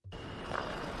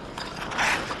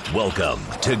Welcome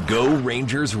to Go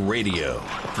Rangers Radio,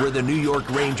 where the New York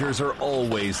Rangers are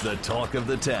always the talk of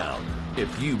the town.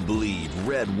 If you bleed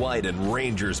red, white, and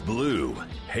Rangers blue,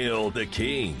 hail the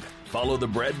king, follow the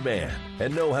bread man,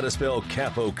 and know how to spell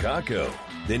Capo Caco,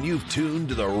 then you've tuned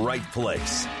to the right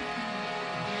place.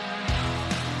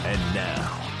 And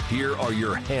now, here are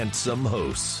your handsome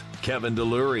hosts, Kevin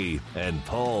Delury and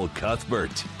Paul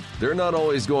Cuthbert. They're not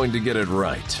always going to get it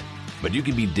right, but you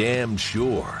can be damn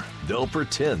sure they'll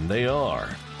pretend they are.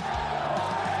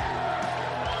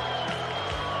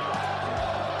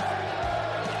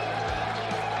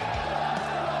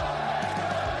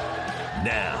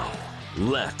 Now,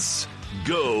 let's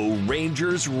go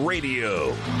Rangers Radio.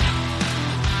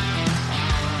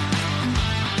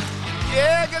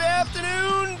 Yeah, good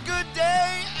afternoon, good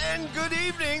day, and good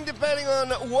evening, depending on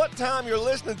what time you're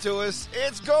listening to us.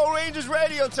 It's Go Rangers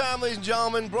Radio time, ladies and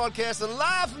gentlemen, broadcasting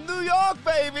live from New York,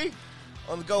 baby,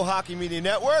 on the Go Hockey Media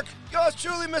Network. Yours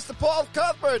truly, Mr. Paul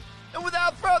Cuthbert. And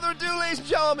without further ado, ladies and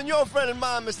gentlemen, your friend and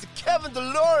mine, Mr. Kevin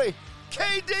Delury.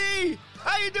 KD,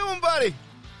 how you doing, buddy?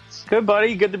 Good,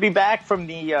 buddy. Good to be back from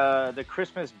the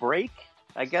Christmas break,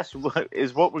 I guess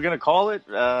is what we're going to call it.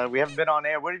 We haven't been on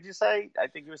air. What did you say? I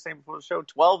think you were saying before the show,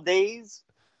 12 days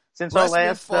since our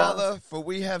last... Father, for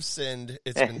we have sinned.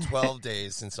 It's been 12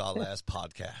 days since our last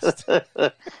podcast.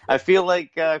 I feel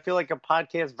like a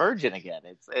podcast virgin again.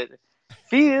 It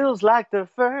feels like the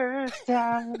first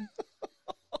time.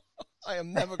 I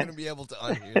am never going to be able to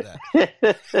unhear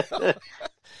that.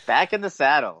 Back in the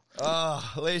saddle.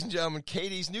 Ladies and gentlemen,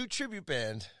 Katie's new tribute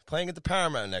band playing at the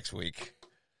Paramount next week.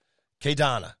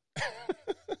 K-Donna.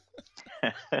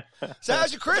 So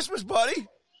how's your Christmas, buddy?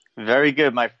 Very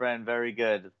good, my friend. Very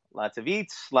good. Lots of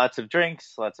eats, lots of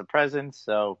drinks, lots of presents.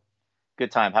 So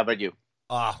good time. How about you?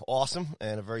 Awesome.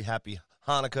 And a very happy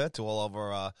Hanukkah to all of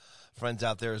our friends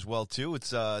out there as well, too.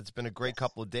 It's been a great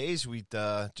couple of days. We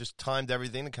just timed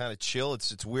everything to kind of chill.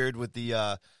 It's weird with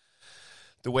the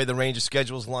way the Rangers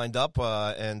schedule's lined up,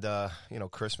 and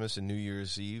Christmas and New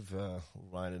Year's Eve,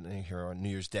 running in here on New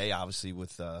Year's Day, obviously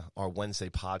with our Wednesday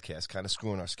podcast, kind of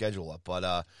screwing our schedule up.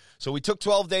 But so we took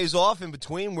 12 days off in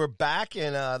between. We're back,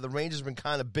 and the Rangers have been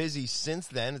kind of busy since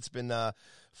then. It's been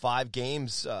 5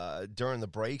 games during the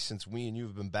break since we and you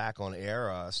have been back on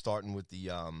air, starting with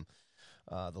the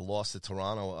loss to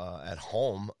Toronto at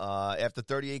home. After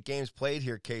 38 games played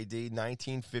here, KD,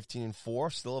 19, 15, and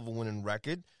 4, still have a winning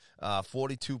record.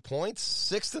 42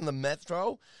 points, 6th in the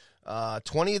Metro,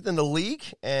 20th in the league,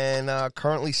 and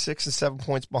currently 6 and 7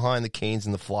 points behind the Canes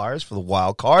and the Flyers for the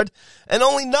wild card, and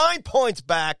only 9 points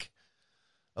back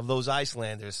of those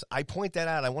Icelanders. I point that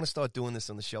out. I want to start doing this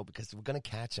on the show because we're going to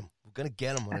catch them. We're going to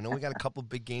get them. And I know we got a couple of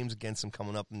big games against them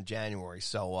coming up in January.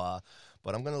 So,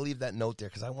 but I'm going to leave that note there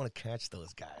because I want to catch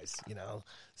those guys,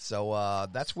 So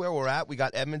that's where we're at. We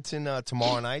got Edmonton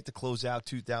tomorrow night to close out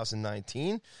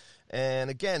 2019. And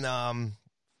again,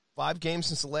 5 games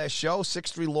since the last show,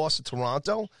 6-3 loss to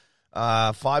Toronto,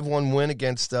 5-1 win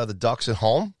against the Ducks at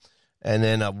home, and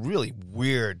then a really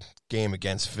weird game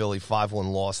against Philly,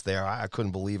 5-1 loss there. I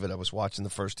couldn't believe it. I was watching the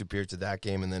first 2 periods of that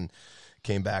game and then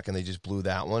came back and they just blew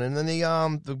that one. And then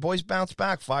the boys bounced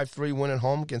back, 5-3 win at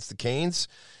home against the Canes,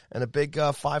 and a big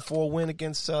 5-4 win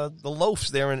against the Loafs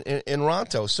there in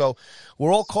Toronto. So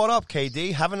we're all caught up,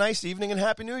 KD. Have a nice evening and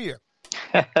Happy New Year.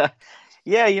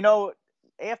 Yeah,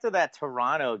 after that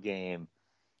Toronto game,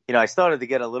 I started to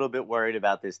get a little bit worried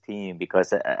about this team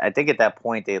because I think at that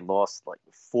point they lost like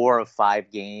 4 of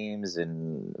 5 games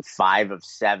and 5 of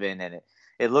 7, and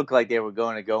it looked like they were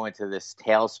going to go into this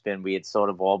tailspin we had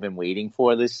sort of all been waiting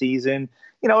for this season.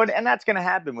 And that's going to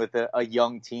happen with a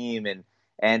young team,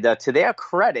 and to their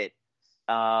credit,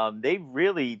 they've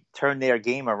really turned their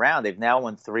game around. They've now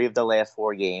won 3 of the last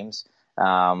 4 games.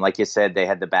 Like you said, they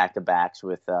had the back-to-backs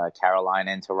with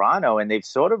Carolina and Toronto, and they've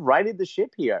sort of righted the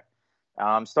ship here.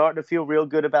 I'm starting to feel real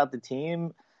good about the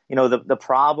team. The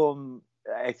problem,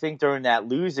 I think, during that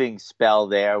losing spell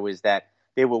there was that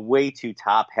they were way too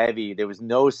top-heavy. There was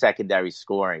no secondary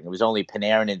scoring. It was only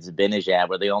Panarin and Zibanejad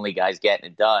were the only guys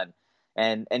getting it done.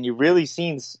 And you really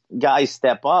seen guys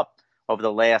step up over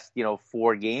the last,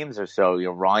 4 games or so.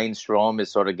 Ryan Strome has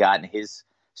sort of gotten his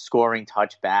scoring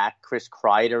touch back. Chris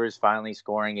Kreider is finally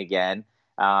scoring again.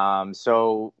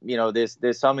 So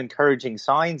there's some encouraging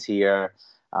signs here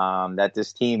that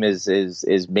this team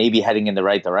is maybe heading in the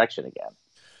right direction again.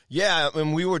 Yeah,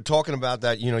 and we were talking about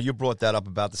that. You brought that up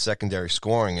about the secondary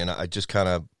scoring, and I just kind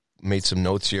of made some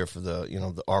notes here for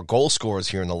our goal scorers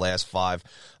here in the last 5.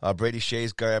 Brady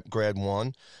Shea's grabbed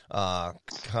 1. Connor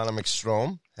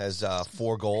McStrome has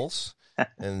 4 goals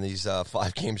in these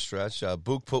 5-game stretch.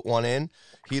 Book put 1 in.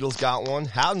 Heedle's got 1.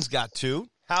 Howden's got 2.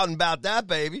 Howden about that,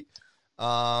 baby.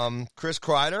 Chris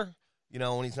Kreider,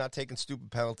 when he's not taking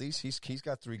stupid penalties, he's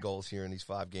got 3 goals here in these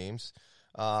 5 games.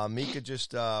 Mika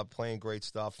just playing great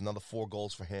stuff. Another 4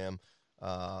 goals for him.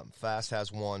 Fast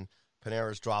has 1.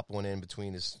 Panera's dropped 1 in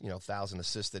between his 1,000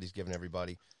 assists that he's given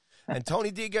everybody. And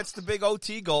Tony D gets the big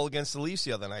OT goal against the Leafs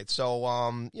the other night.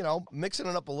 So, mixing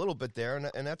it up a little bit there,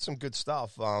 and that's some good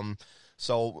stuff.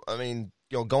 So, I mean,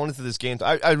 going into this game,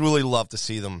 I'd really love to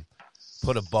see them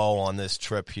put a bow on this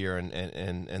trip here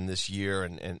and this year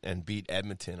and beat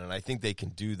Edmonton. And I think they can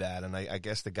do that. And I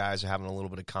guess the guys are having a little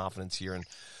bit of confidence here. And,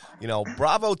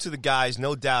 bravo to the guys,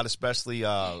 no doubt, especially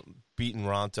beating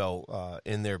Ronto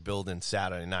in their building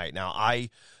Saturday night. Now, I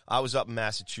was up in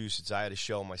Massachusetts. I had a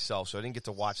show myself, so I didn't get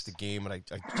to watch the game, and I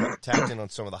tapped in on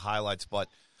some of the highlights. But,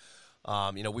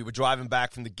 we were driving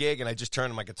back from the gig, and I just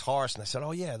turned to my guitarist, and I said,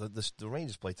 oh, yeah, the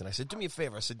Rangers played tonight. I said, do me a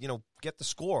favor. I said, get the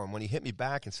score. And when he hit me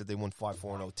back and said they won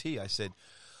 5-4 in OT, I said,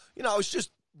 I was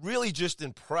just really just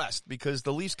impressed because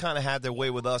the Leafs kind of had their way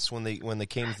with us when they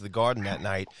came to the Garden that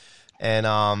night. And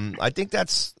I think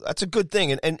that's a good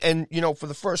thing. And for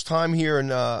the first time here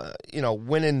and,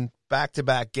 winning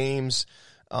back-to-back games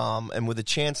and with a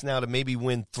chance now to maybe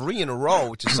win 3 in a row,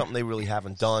 which is something they really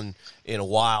haven't done in a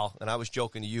while. And I was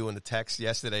joking to you in the text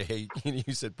yesterday. Hey,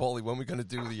 you said, Paulie, when are we going to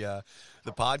do the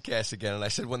podcast again? And I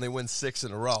said, when they win 6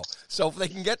 in a row. So if they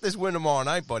can get this win tomorrow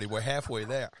night, buddy, we're halfway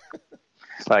there.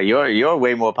 You're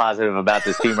way more positive about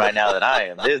this team right now than I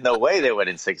am. There's no way they win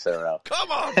in 6 in a row.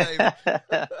 Come on, baby.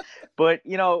 But,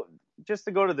 just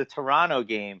to go to the Toronto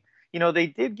game, they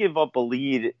did give up a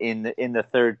lead in the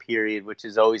third period, which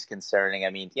is always concerning.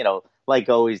 I mean, like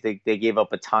always, they gave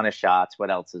up a ton of shots. What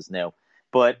else is new?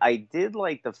 But I did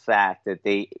like the fact that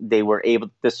they were able,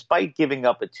 despite giving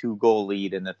up a 2-goal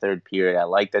lead in the third period, I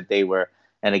like that they were,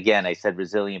 and again, I said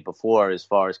resilient before as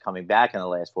far as coming back in the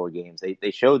last 4 games.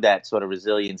 They showed that sort of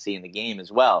resiliency in the game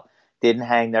as well. Didn't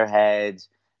hang their heads,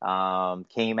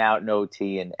 came out in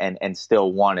OT and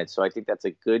still won it. So I think that's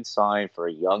a good sign for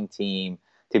a young team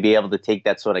to be able to take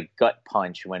that sort of gut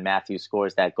punch when Matthews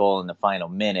scores that goal in the final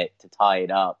minute to tie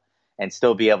it up and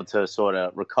still be able to sort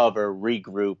of recover,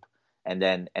 regroup, and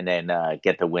then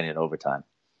get the win in overtime.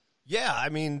 Yeah, I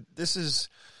mean, this is,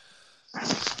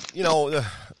 the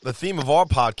theme of our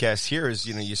podcast here is,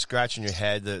 you're scratching your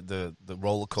head, the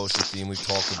roller coaster theme we've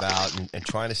talked about and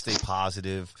trying to stay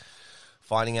positive,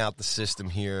 finding out the system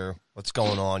here, what's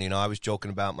going on. I was joking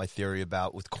about my theory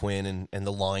about with Quinn and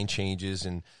the line changes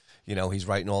and, he's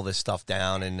writing all this stuff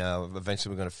down, and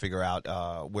eventually we're going to figure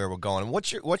out where we're going. And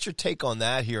what's your take on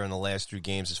that here in the last 3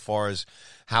 games as far as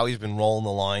how he's been rolling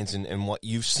the lines and what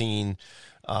you've seen,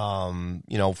 from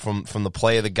the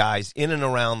play of the guys in and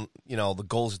around, the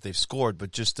goals that they've scored.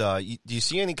 But just do you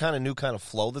see any kind of new kind of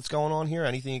flow that's going on here?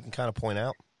 Anything you can kind of point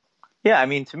out? Yeah, I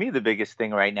mean, to me, the biggest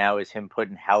thing right now is him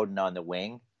putting Howden on the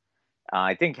wing.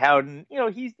 I think Howden,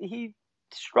 he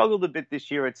struggled a bit this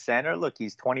year at center. Look,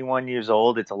 he's 21 years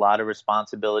old. It's a lot of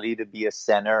responsibility to be a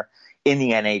center in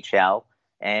the NHL.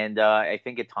 And I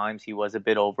think at times he was a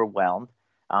bit overwhelmed.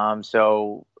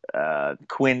 So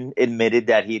Quinn admitted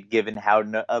that he had given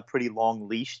Howden a pretty long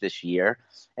leash this year,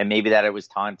 and maybe that it was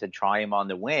time to try him on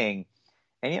the wing.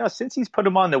 And, since he's put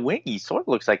him on the wing, he sort of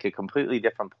looks like a completely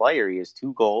different player. He has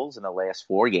 2 goals in the last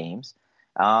 4 games,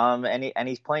 and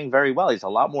he's playing very well. He's a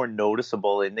lot more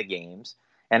noticeable in the games.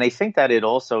 And I think that it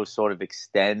also sort of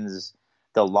extends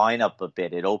the lineup a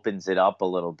bit. It opens it up a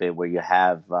little bit where you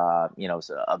have,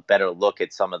 a better look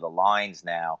at some of the lines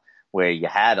now, where you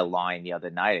had a line the other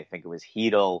night. I think it was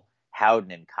Hedl,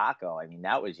 Howden, and Kakko. I mean,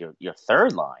 that was your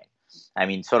third line. I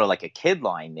mean, sort of like a kid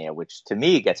line there, which to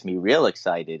me gets me real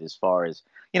excited as far as,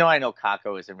 I know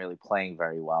Kakko isn't really playing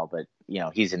very well, but,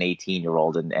 he's an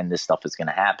 18-year-old and this stuff is going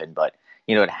to happen. But,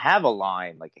 to have a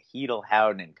line like a Hedl,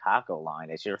 Howden, and Kakko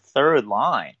line as your third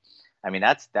line, I mean,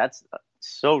 that's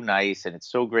so nice, and it's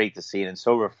so great to see it and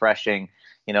so refreshing.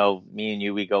 Me and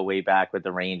you, we go way back with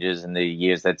the Rangers in the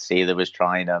years that Sather was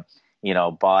trying to,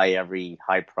 buy every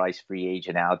high-priced free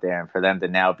agent out there, and for them to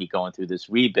now be going through this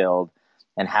rebuild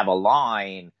and have a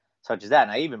line such as that.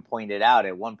 And I even pointed out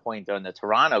at one point during the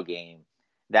Toronto game,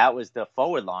 that was the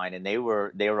forward line, and they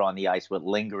were on the ice with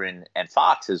Lindgren and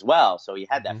Fox as well. So you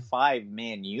had that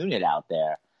 5-man unit out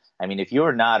there. I mean, if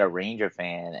you're not a Ranger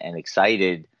fan and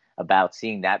excited about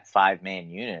seeing that 5-man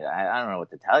unit, I don't know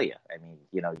what to tell you. I mean,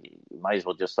 you might as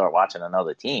well just start watching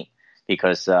another team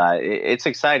because it's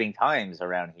exciting times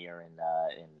around here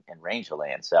in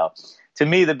Rangerland. So to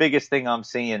me, the biggest thing I'm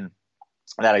seeing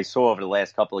that I saw over the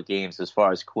last couple of games as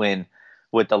far as Quinn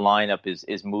with the lineup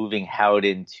is moving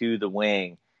Howden to the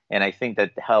wing. And I think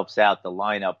that helps out the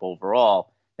lineup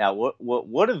overall. Now, what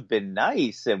would have been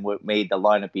nice and what made the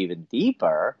lineup even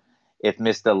deeper if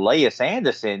Mr. Elias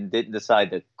Anderson didn't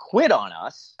decide to quit on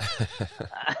us.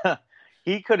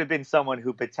 He could have been someone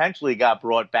who potentially got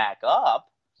brought back up,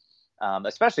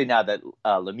 especially now that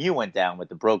Lemieux went down with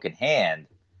the broken hand.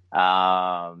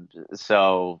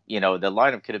 So, the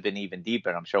lineup could have been even deeper,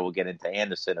 and I'm sure we'll get into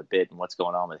Anderson a bit and what's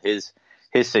going on with his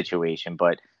situation.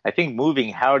 But I think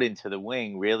moving Howard into the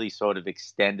wing really sort of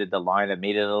extended the lineup,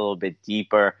 made it a little bit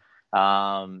deeper,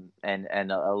 and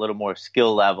a little more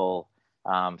skill level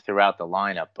throughout the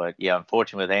lineup. But yeah,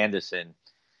 unfortunately with Anderson,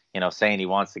 saying he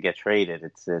wants to get traded,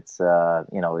 it's a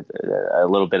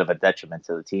little bit of a detriment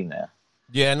to the team there.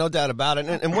 Yeah, no doubt about it.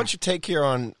 And what's your take here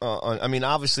on I mean,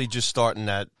 obviously just starting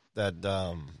that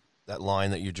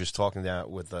line that you're just talking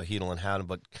about with Chytil and Howden,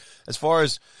 but as far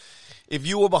as if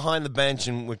you were behind the bench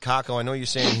and with Kakko, I know you're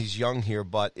saying he's young here,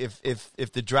 but if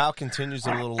the drought continues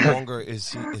a little longer,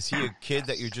 is he a kid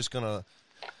that you're just gonna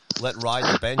let ride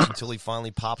the bench until he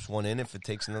finally pops one in if it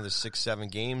takes another 6-7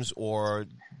 games, or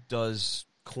does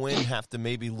Quinn have to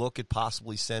maybe look at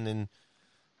possibly sending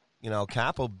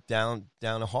Capo down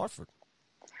to Hartford?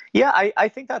 Yeah, I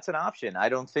think that's an option. I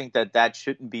don't think that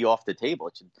shouldn't be off the table.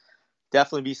 It should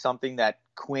definitely be something that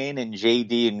Quinn and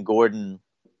JD and Gordon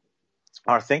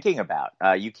are thinking about.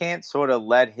 You can't sort of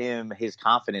let his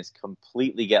confidence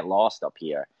completely get lost up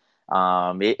here.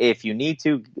 If you need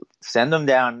to, send them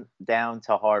down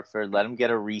to Hartford, let him get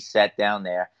a reset down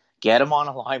there, get him on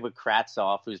a line with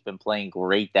Kravtsov, who's been playing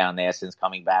great down there since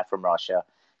coming back from Russia.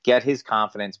 Get his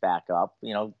confidence back up,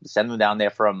 send him down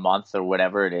there for a month or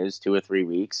whatever it is, 2 or 3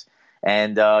 weeks,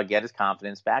 and get his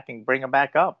confidence back and bring him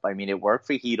back up. I mean, it worked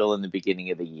for Chytil in the beginning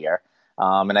of the year,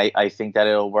 and I think that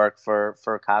it'll work for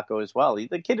Kakko as well.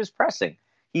 The kid is pressing.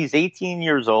 He's 18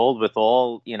 years old with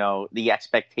all, the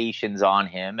expectations on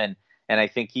him, and I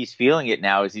think he's feeling it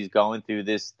now as he's going through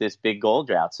this big goal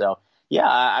drought. So, yeah,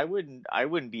 I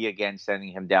wouldn't be against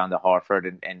sending him down to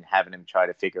Hartford and having him try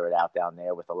to figure it out down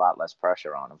there with a lot less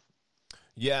pressure on him.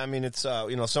 Yeah, I mean, it's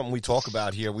something we talk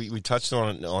about here. We touched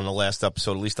on it on the last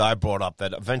episode. At least I brought up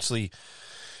that eventually,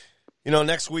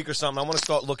 next week or something, I want to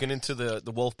start looking into the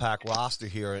Wolfpack roster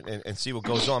here and see what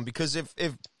goes on. Because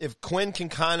if Quinn can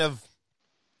kind of,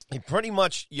 pretty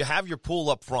much you have your pool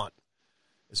up front.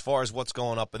 As far as what's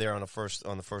going up there on the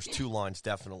first 2 lines,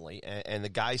 definitely. And the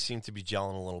guys seem to be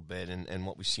gelling a little bit. And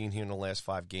what we've seen here in the last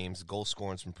 5 games, the goal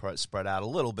scoring's been spread out a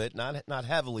little bit, not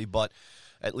heavily, but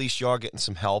at least you are getting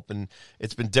some help. And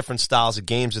it's been different styles of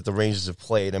games that the Rangers have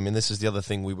played. I mean, this is the other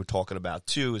thing we were talking about,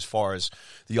 too, as far as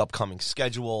the upcoming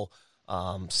schedule,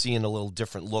 seeing a little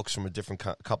different looks from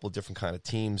a couple of different kind of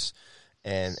teams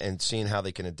and seeing how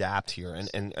they can adapt here.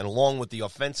 And along with the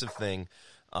offensive thing,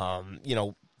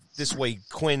 this way,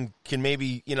 Quinn can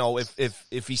maybe,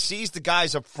 if he sees the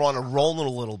guys up front are rolling a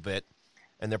little bit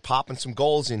and they're popping some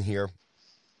goals in here,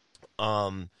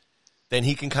 then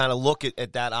he can kind of look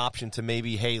at that option to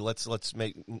maybe, hey, let's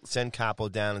send Capo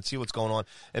down and see what's going on.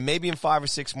 And maybe in 5 or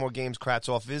 6 more games,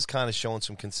 Kravtsov is kind of showing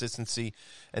some consistency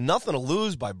and nothing to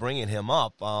lose by bringing him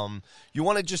up. You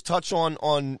want to just touch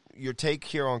on your take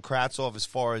here on Kravtsov as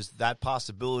far as that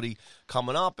possibility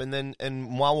coming up,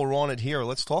 and while we're on it here,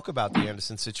 let's talk about the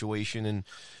Anderson situation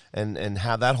and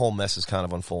how that whole mess is kind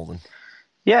of unfolding.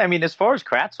 Yeah, I mean, as far as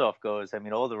Kravtsov goes, I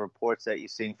mean, all the reports that you're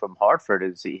seeing from Hartford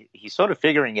is he's sort of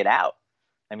figuring it out.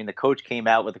 I mean, the coach came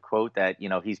out with a quote that,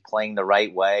 he's playing the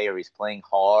right way or he's playing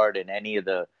hard, and any of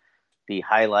the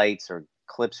highlights or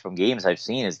clips from games I've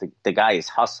seen is the guy is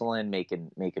hustling,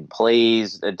 making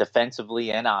plays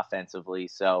defensively and offensively.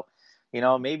 So,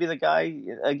 maybe the guy,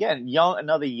 again,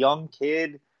 another young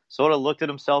kid, sort of looked at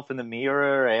himself in the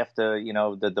mirror after,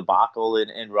 the debacle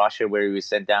in Russia where he was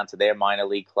sent down to their minor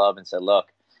league club and said, look,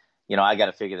 I got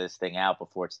to figure this thing out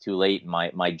before it's too late.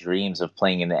 My dreams of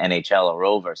playing in the NHL are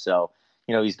over. So,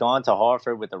 he's gone to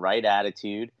Hartford with the right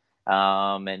attitude,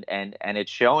 and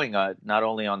it's showing not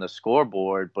only on the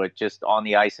scoreboard, but just on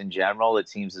the ice in general. It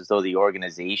seems as though the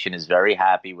organization is very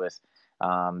happy with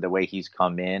the way he's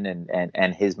come in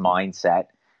and his mindset.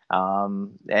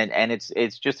 And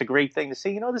it's just a great thing to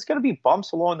see. There's going to be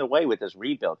bumps along the way with this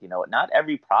rebuild. Not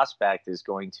every prospect is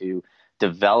going to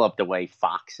develop the way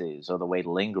Fox is or the way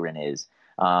Lindgren is.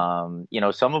 Some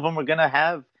of them are going to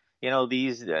have,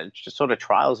 these just sort of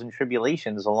trials and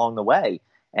tribulations along the way.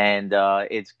 And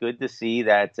it's good to see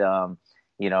that,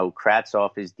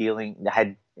 Kravtsov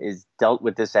is dealt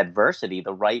with this adversity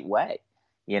the right way.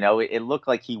 It looked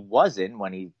like he wasn't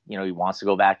when he wants to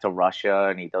go back to Russia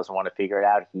and he doesn't want to figure it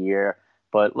out here.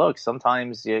 But look,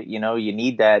 sometimes, you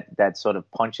need that sort of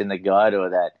punch in the gut or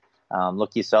that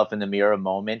look yourself in the mirror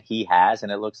moment. He has,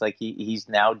 and it looks like he's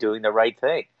now doing the right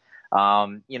thing.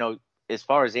 You know, as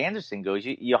far as Anderson goes,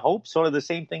 you hope sort of the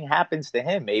same thing happens to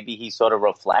him. Maybe he sort of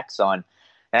reflects on,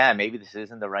 maybe this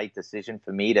isn't the right decision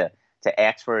for me to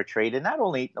ask for a trade. And not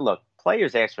only, look,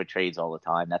 players ask for trades all the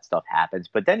time. That stuff happens.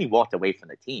 But then he walked away from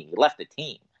the team. He left the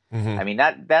team. Mm-hmm. I mean,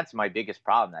 that's my biggest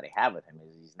problem that I have with him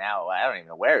is he's now, I don't even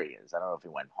know where he is. I don't know if he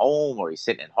went home or he's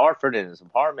sitting in Hartford in his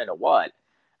apartment or what.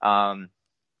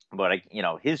 But you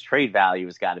know, his trade value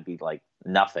has got to be like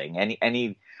nothing.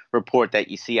 Any report that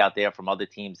you see out there from other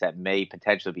teams that may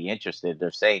potentially be interested,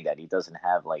 they're saying that he doesn't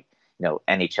have like, you know,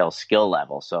 NHL skill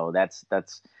level. So that's,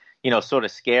 you know, sort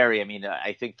of scary. I mean,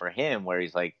 I think for him where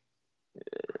he's like,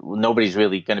 nobody's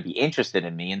really going to be interested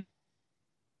in me, and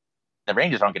the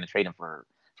Rangers aren't going to trade him for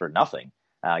nothing.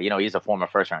 You know, he's a former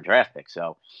first-round draft pick.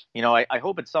 So, you know, I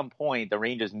hope at some point the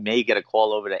Rangers may get a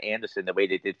call over to Anderson the way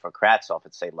they did for Kravtsov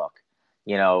and say, look,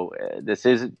 you know, this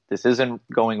isn't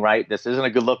going right. This isn't a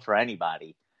good look for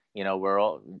anybody. You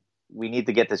know, we need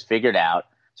to get this figured out.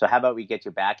 So how about we get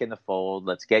you back in the fold?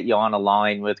 Let's get you on a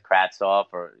line with Kravtsov,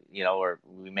 or, you know, or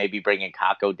we may be bringing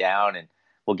Kakko down and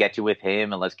we'll get you with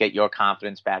him, and let's get your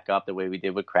confidence back up the way we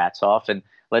did with Kravtsov, and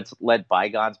let's let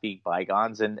bygones be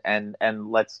bygones, and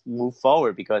let's move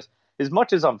forward. Because as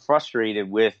much as I'm frustrated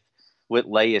with what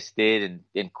Leius did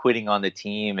and quitting on the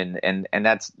team, and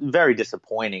that's very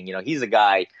disappointing. You know, he's a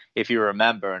guy, if you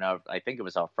remember, and I think it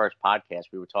was our first podcast,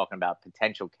 we were talking about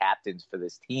potential captains for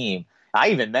this team. I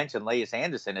even mentioned Leius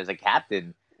Anderson as a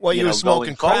captain. Well, you were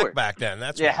smoking crack back then.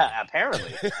 That's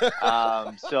apparently.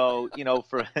 So, you know,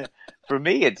 for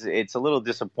me, it's a little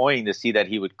disappointing to see that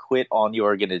he would quit on the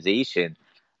organization.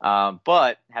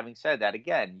 But having said that,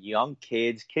 again, young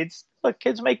kids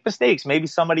make mistakes. Maybe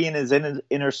somebody in his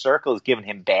inner circle is giving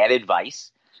him bad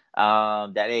advice.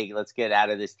 That, hey, let's get out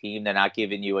of this team. They're not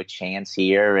giving you a chance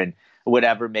here, and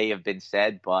whatever may have been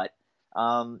said. But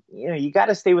you know, you got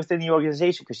to stay within the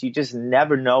organization because you just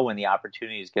never know when the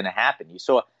opportunity is going to happen. You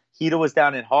saw Hedo was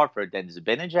down in Hartford, then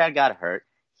Zibanejad got hurt.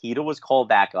 Hedo was called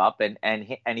back up,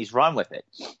 and he's run with it.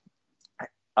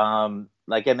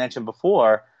 Like I mentioned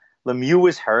before, Lemieux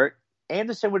was hurt.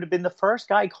 Anderson would have been the first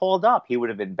guy called up. He would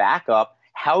have been back up.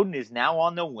 Howden is now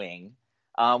on the wing,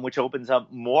 which opens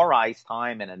up more ice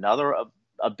time and another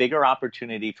a bigger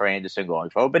opportunity for Anderson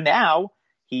going forward. But now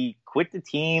he quit the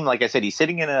team. Like I said, he's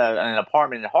sitting in an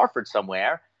apartment in Hartford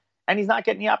somewhere, and he's not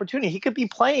getting the opportunity. He could be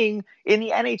playing in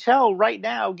the NHL right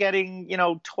now, getting, you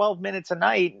know, 12 minutes a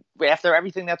night after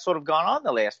everything that's sort of gone on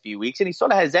the last few weeks, and he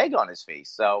sort of has egg on his face.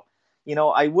 So, you know,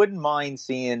 I wouldn't mind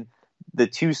seeing the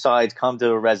two sides come to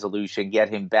a resolution, get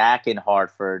him back in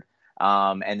Hartford,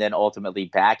 and then ultimately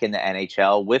back in the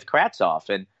NHL with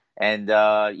Kravtsov. And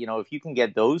you know, if you can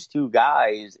get those two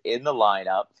guys in the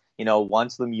lineup, you know,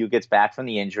 once Lemieux gets back from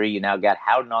the injury, you now got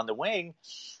Howden on the wing.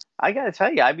 I got to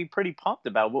tell you, I'd be pretty pumped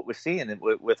about what we're seeing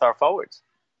with our forwards.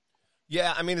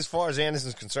 Yeah, I mean, as far as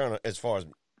Anderson's concerned, as far as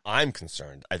I'm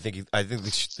concerned, I think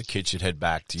the kid should head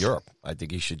back to Europe. I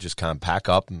think he should just kind of pack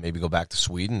up and maybe go back to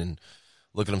Sweden and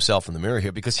look at himself in the mirror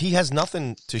here, because he has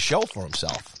nothing to show for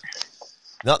himself.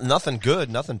 Nothing good,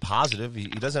 nothing positive. He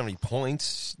doesn't have any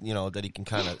points, you know, that he can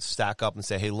kind of stack up and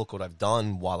say, hey, look what I've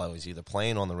done while I was either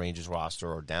playing on the Rangers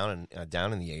roster or down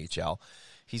in the AHL.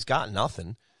 He's got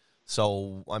nothing.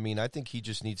 So, I mean, I think he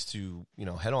just needs to, you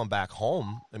know, head on back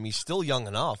home. I mean, he's still young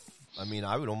enough. I mean,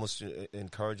 I would almost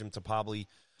encourage him to probably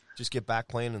just get back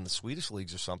playing in the Swedish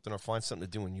leagues or something, or find something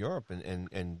to do in Europe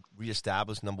and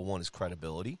reestablish, number one, his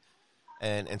credibility.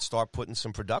 And start putting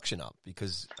some production up,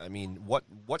 because, I mean, what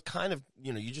kind of,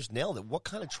 you know, you just nailed it. What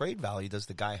kind of trade value does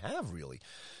the guy have, really?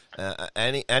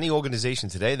 Any organization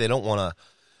today, they don't want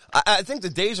to. I think the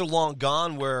days are long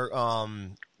gone where,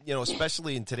 you know,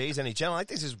 especially in today's NHL, I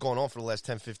think this is going on for the last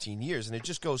 10, 15 years, and it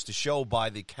just goes to show by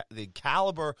the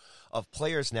caliber of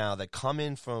players now that come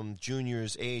in from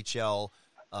juniors, AHL,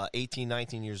 18,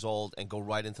 19 years old, and go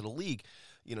right into the league.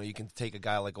 You know, you can take a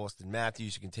guy like Austin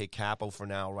Matthews. You can take Capo for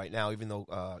now, right now, even though,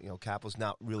 you know, Capo's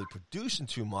not really producing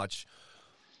too much.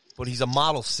 But he's a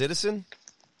model citizen.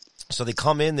 So they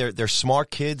come in, they're smart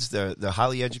kids. They're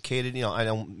highly educated. You know, I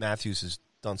know Matthews has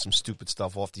done some stupid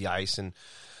stuff off the ice. And,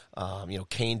 you know,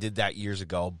 Kane did that years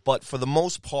ago. But for the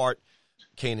most part,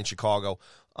 Kane in Chicago,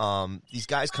 these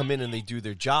guys come in and they do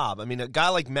their job. I mean, a guy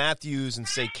like Matthews and,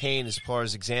 say, Kane, as far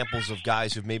as examples of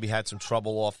guys who've maybe had some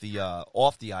trouble off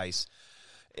the ice,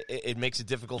 it makes it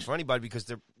difficult for anybody because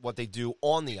they're what they do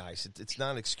on the ice. It's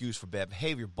not an excuse for bad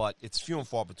behavior, but it's few and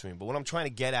far between. But what I'm trying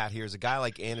to get at here is a guy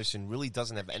like Anderson really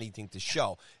doesn't have anything to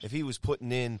show. If he was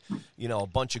putting in, a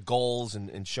bunch of goals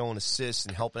and showing assists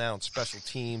and helping out on special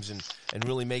teams and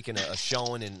really making a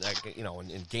showing and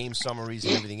in game summaries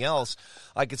and everything else,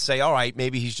 I could say, all right,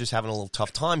 maybe he's just having a little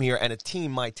tough time here, and a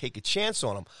team might take a chance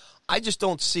on him. I just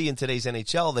don't see in today's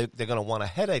NHL they're going to want a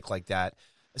headache like that,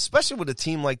 especially with a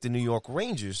team like the New York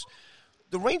Rangers.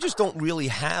 The Rangers don't really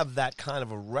have that kind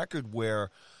of a record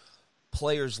where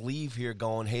players leave here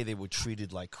going, hey, they were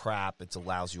treated like crap. It's a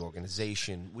lousy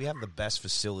organization. We have the best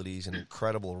facilities, an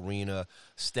incredible arena,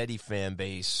 steady fan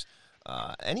base.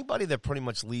 Anybody that pretty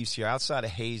much leaves here, outside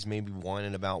of Hayes, maybe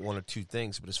whining about one or two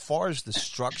things, but as far as the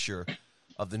structure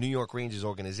of the New York Rangers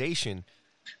organization,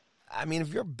 I mean,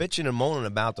 if you're bitching and moaning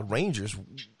about the Rangers,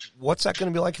 what's that going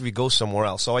to be like if you go somewhere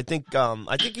else? So I think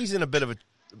he's in a bit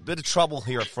of trouble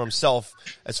here for himself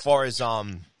as far as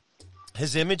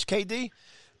his image, KD.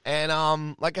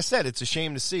 And like I said, it's a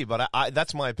shame to see, but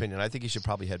that's my opinion. I think he should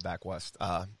probably head back west.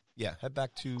 Head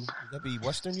back to, would that be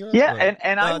Western Europe? Yeah,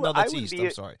 or, no, that's East.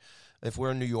 I'm sorry. If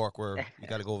we're in New York, you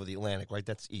got to go over the Atlantic, right?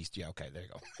 That's East. Yeah, okay, there you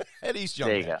go. Head East, young.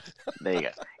 There you go.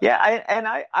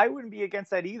 Yeah, I wouldn't be against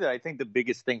that either. I think the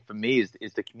biggest thing for me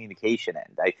is the communication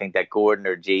end. I think that Gordon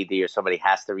or JD or somebody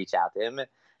has to reach out to him,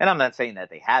 and I'm not saying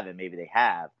that they haven't. Maybe they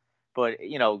have, but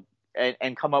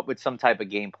and come up with some type of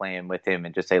game plan with him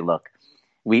and just say, look,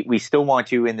 we still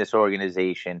want you in this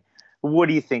organization. What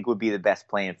do you think would be the best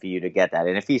plan for you to get that?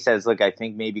 And if he says, look, I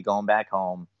think maybe going back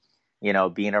home,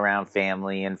 being around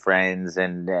family and friends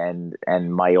and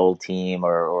my old team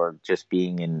or just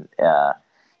being in,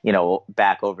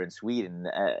 back over in Sweden,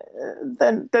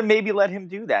 then maybe let him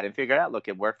do that and figure it out. Look,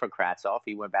 it worked for Kravtsov.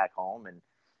 He went back home and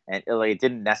it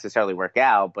didn't necessarily work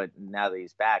out, but now that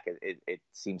he's back, it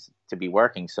seems to be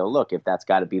working. So look, if that's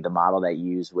got to be the model that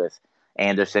you use with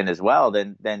Anderson as well,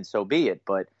 then so be it.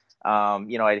 But,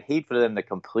 I'd hate for them to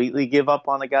completely give up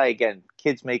on the guy. Again,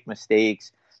 kids make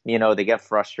mistakes. They get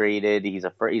frustrated. He's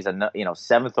a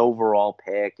seventh overall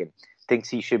pick and thinks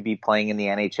he should be playing in the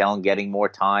NHL and getting more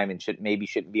time and shouldn't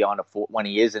be on when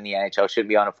he is in the NHL, shouldn't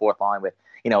be on a fourth line with,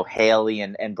 Haley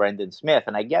and Brendan Smith.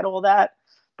 And I get all that,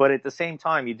 but at the same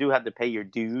time, you do have to pay your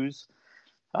dues,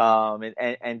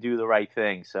 and do the right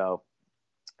thing. So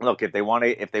look, if they want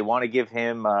to give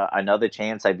him another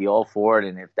chance, I'd be all for it.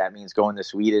 And if that means going to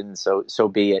Sweden, so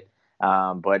be it.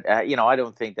 But I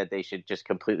don't think that they should just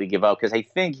completely give up because I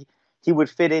think he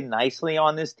would fit in nicely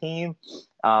on this team.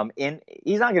 And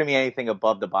he's not going to be anything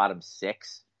above the bottom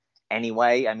six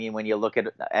anyway. I mean, when you look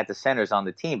at the centers on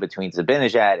the team between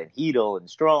Zibanejad and Hedl and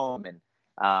Strome, and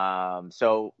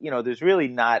there's really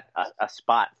not a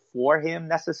spot for him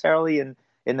necessarily in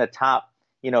the top,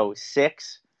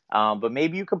 six. But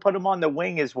maybe you could put him on the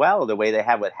wing as well, the way they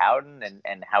have with Howden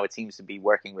and how it seems to be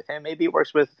working with him. Maybe it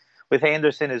works with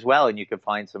Anderson as well, and you could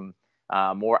find some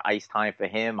more ice time for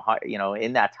him,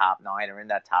 in that top nine or in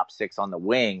that top six on the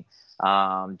wing,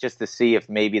 just to see if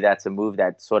maybe that's a move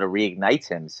that sort of reignites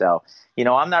him. So,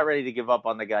 I'm not ready to give up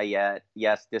on the guy yet.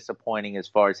 Yes, disappointing as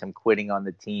far as him quitting on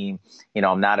the team.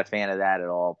 I'm not a fan of that at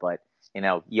all, but,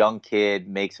 young kid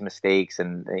makes mistakes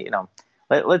and,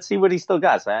 let's see what he still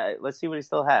got. Let's see what he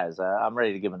still has. I'm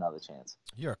ready to give him another chance.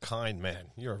 You're a kind man.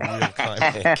 You're a real kind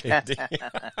man, KD.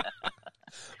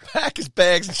 Pack his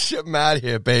bags and ship him out of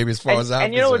here, baby, as far as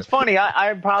I'm concerned. It's funny.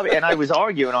 I was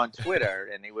arguing on Twitter,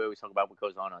 and we always talk about what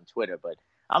goes on Twitter, but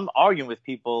I'm arguing with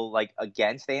people like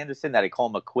against Anderson that I call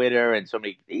him a quitter and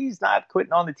he's not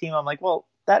quitting on the team. I'm like, well,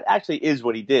 that actually is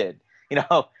what he did,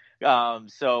 I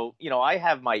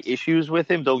have my issues with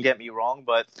him. Don't get me wrong,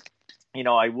 but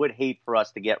I would hate for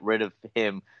us to get rid of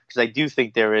him because I do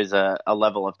think there is a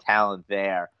level of talent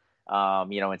there,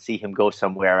 and see him go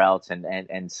somewhere else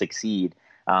and succeed.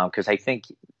 Because I think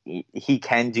he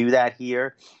can do that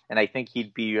here, and I think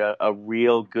he'd be a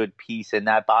real good piece in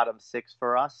that bottom six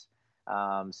for us.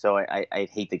 So I'd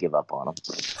hate to give up on him.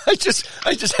 I just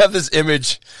have this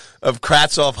image of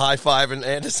Kravtsov high-fiving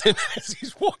Anderson as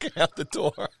he's walking out the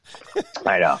door.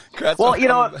 I know.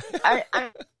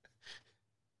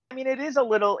 I mean, it is a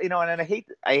little, and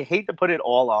I hate to put it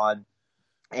all on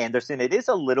Anderson. It is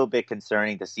a little bit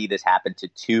concerning to see this happen to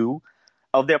two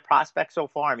of their prospects so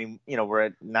far. I mean,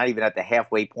 we're not even at the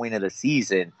halfway point of the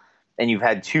season, and you've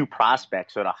had two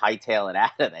prospects sort of hightail it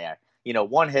out of there.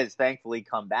 One has thankfully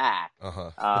come back.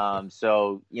 Uh-huh.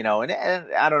 So, and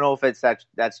I don't know if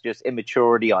that's just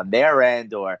immaturity on their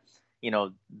end or,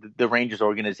 the Rangers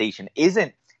organization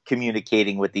isn't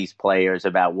communicating with these players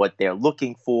about what they're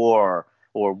looking for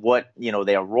or what,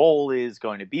 their role is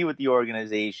going to be with the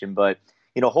organization. But,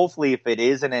 hopefully if it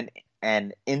is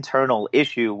an internal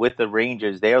issue with the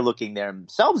Rangers, they're looking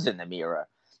themselves in the mirror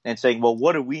and saying, well,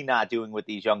 what are we not doing with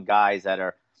these young guys that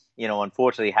are,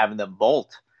 unfortunately having them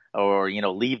bolt or,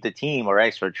 leave the team or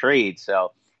extra trade.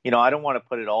 So, I don't want to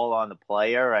put it all on the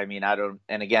player. I mean, I don't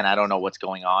know what's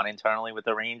going on internally with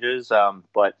the Rangers.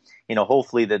 But,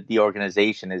 hopefully the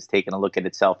organization is taking a look at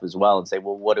itself as well and say,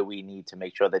 well, what do we need to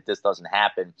make sure that this doesn't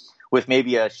happen with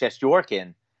maybe a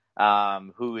Shesterkin,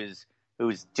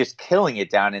 who's just killing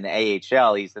it down in the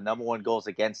AHL. He's the number 1 goals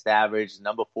against average,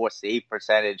 number 4 save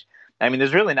percentage. I mean,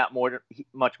 there's really not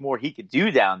much more he could do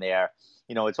down there.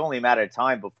 It's only a matter of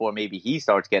time before maybe he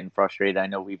starts getting frustrated. I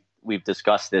know we've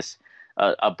discussed this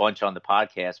a bunch on the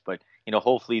podcast, but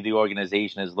hopefully the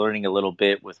organization is learning a little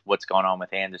bit with what's going on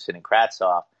with Anderson and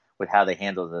Kravtsov with how they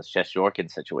handle the Shesterkin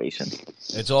situation.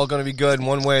 It's all going to be good in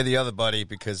one way or the other, buddy,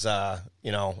 because I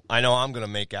know I'm going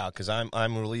to make out because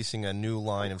I'm releasing a new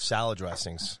line of salad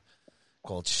dressings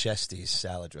called Shesty's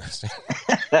salad dressing.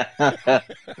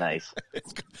 Nice.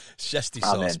 Shesty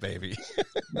sauce, baby.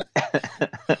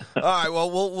 All right, well,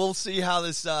 we'll see how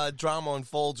this drama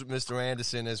unfolds with Mr.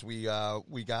 Anderson as we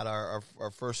got our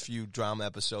first few drama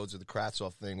episodes of the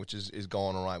Kravtsov thing, which is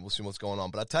going all right. We'll see what's going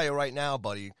on. But I'll tell you right now,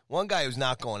 buddy, one guy who's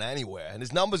not going anywhere, and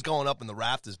his number's going up in the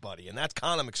rafters, buddy, and that's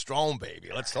Connor McStrome,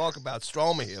 baby. Let's talk about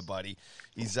Stroma here, buddy.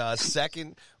 He's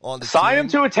second on the Sign team. him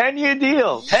to a 10-year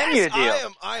deal. Yes, 10-year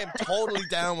deal. I am totally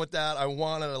down with that. I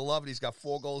want it. I love it. He's got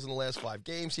 4 goals in the last 5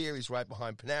 games here. He's right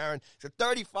behind Panarin. He's at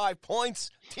 35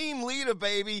 points. Team leader,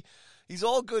 baby. He's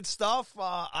all good stuff.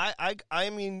 I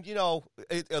mean,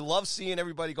 I love seeing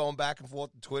everybody going back and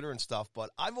forth on Twitter and stuff,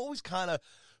 but I've always kind of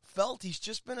felt he's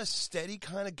just been a steady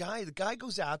kind of guy. The guy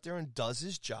goes out there and does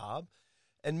his job.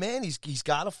 And, man, he's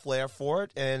got a flair for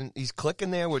it, and he's clicking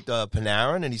there with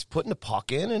Panarin, and he's putting the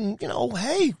puck in. And,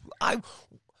 hey,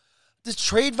 the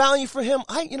trade value for him,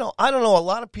 I don't know. A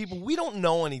lot of people, we don't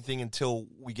know anything until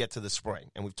we get to the spring,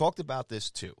 and we've talked about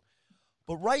this too.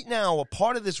 But right now, a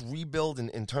part of this rebuild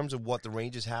in terms of what the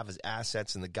Rangers have as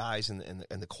assets and the guys and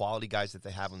the quality guys that they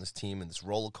have on this team and this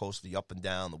roller coaster, the up and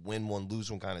down, the win one,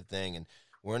 lose one kind of thing, and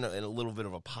we're in a little bit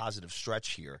of a positive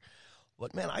stretch here.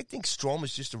 But, man, I think Strome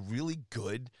is just a really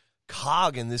good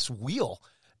cog in this wheel.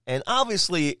 And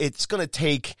obviously it's going to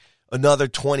take another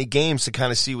 20 games to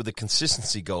kind of see where the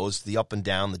consistency goes, the up and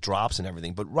down, the drops and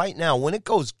everything. But right now, when it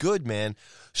goes good, man,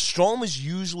 Strome is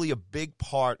usually a big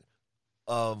part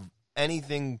of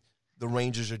anything the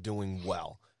Rangers are doing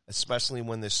well, especially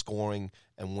when they're scoring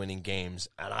and winning games.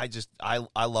 And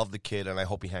I love the kid, and I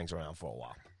hope he hangs around for a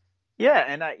while. Yeah,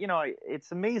 and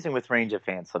it's amazing with Ranger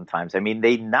fans sometimes. I mean,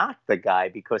 they knock the guy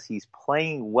because he's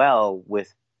playing well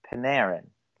with Panarin.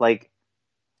 Like,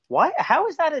 why? How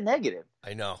is that a negative?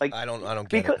 I know. Like, I don't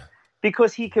get it.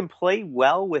 Because he can play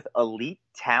well with elite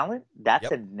talent. That's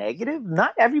a negative.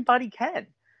 Not everybody can.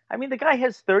 I mean, the guy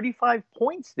has 35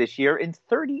 points this year in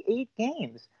 38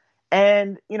 games,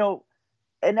 and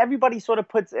and everybody sort of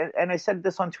puts. And I said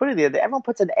this on Twitter the other day. Everyone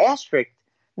puts an asterisk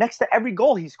next to every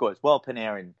goal he scores. Well,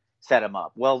 Panarin set him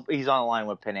up. Well, he's on the line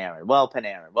with Panarin.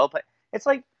 It's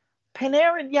like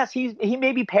Panarin, yes, he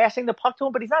may be passing the puck to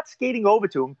him, but he's not skating over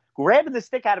to him, grabbing the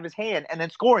stick out of his hand, and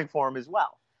then scoring for him as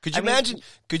well. Could you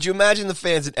imagine the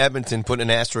fans in Edmonton putting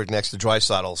an asterisk next to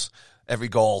Draisaitl's every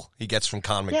goal he gets from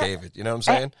Connor McDavid? You know what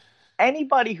I'm saying?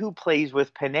 Anybody who plays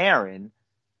with Panarin,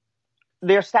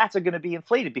 their stats are going to be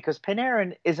inflated because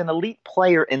Panarin is an elite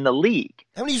player in the league.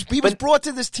 I mean, he was brought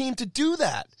to this team to do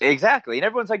that. Exactly. And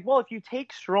everyone's like, well, if you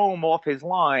take Strome off his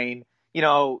line,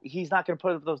 he's not going to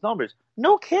put up those numbers.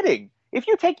 No kidding. If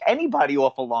you take anybody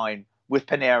off a line with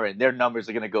Panarin, their numbers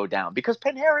are going to go down because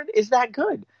Panarin is that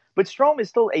good. But Strome is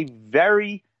still a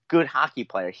very good hockey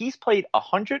player. He's played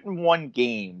 101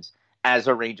 games as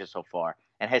a Ranger so far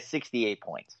and has 68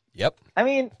 points. Yep. I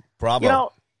mean,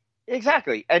 bravo.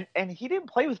 Exactly. And he didn't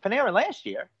play with Panarin last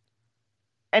year.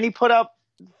 And he put up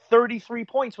 33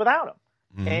 points without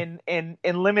him in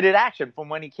limited action from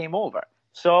when he came over.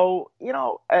 So,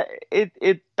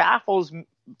 it baffles,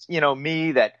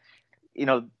 me that,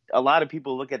 a lot of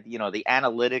people look at, the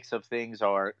analytics of things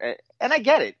and I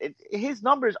get it. His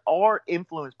numbers are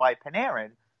influenced by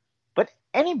Panarin, but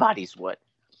anybody's would.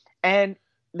 And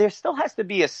there still has to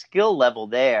be a skill level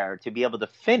there to be able to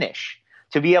finish,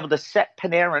 to be able to set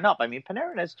Panarin up. I mean,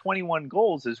 Panarin has 21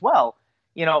 goals as well.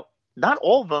 Not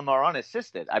all of them are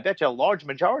unassisted. I bet you a large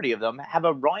majority of them have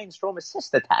a Ryan Strome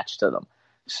assist attached to them.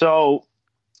 So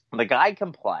the guy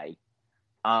can play.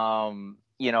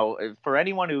 For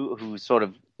anyone who sort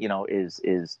of,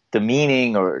 is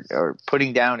demeaning or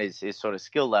putting down his sort of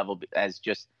skill level as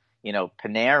just,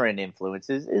 Panarin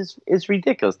influences is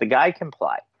ridiculous. The guy can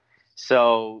play.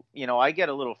 So, I get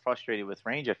a little frustrated with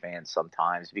Ranger fans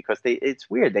sometimes because it's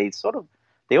weird. They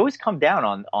always come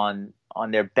down on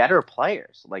their better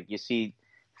players. Like you see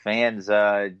fans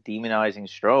demonizing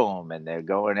Strome, and they're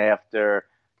going after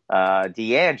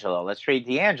D'Angelo. Let's trade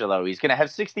D'Angelo. He's going to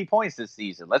have 60 points this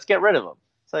season. Let's get rid of him.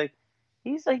 It's like,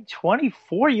 he's like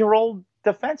 24-year-old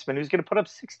defenseman who's going to put up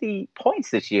 60 points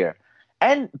this year.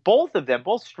 And both of them,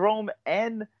 both Strome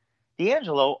and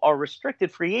D'Angelo, are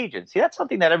restricted free agents. See, that's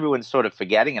something that everyone's sort of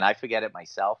forgetting, and I forget it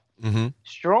myself. Mm-hmm.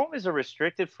 Strome is a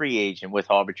restricted free agent with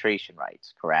arbitration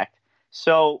rights, correct?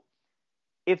 So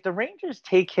if the Rangers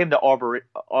take him to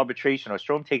arbitration, or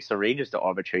Strome takes the Rangers to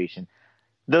arbitration,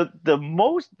 the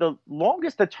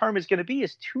longest the term is going to be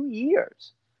is 2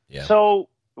 years. Yeah. So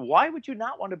why would you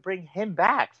not want to bring him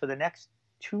back for the next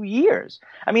 2 years?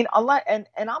 I mean, unless and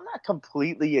I'm not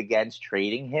completely against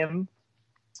trading him.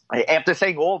 After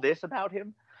saying all this about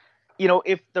him,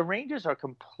 if the Rangers are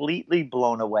completely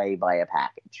blown away by a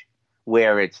package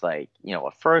where it's like,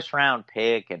 a first-round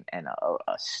pick and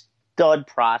a stud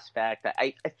prospect,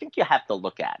 I think you have to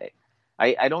look at it.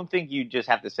 I don't think you just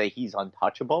have to say he's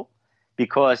untouchable,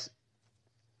 because,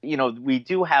 we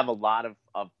do have a lot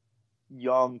of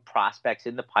young prospects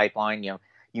in the pipeline.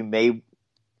 You may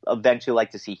eventually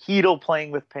like to see Hedl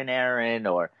playing with Panarin,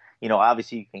 or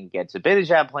obviously you can get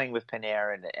Zibanejad playing with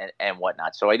Panarin and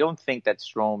whatnot. So I don't think that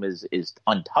Strome is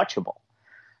untouchable.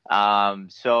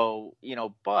 As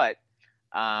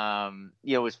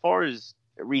far as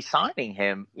re-signing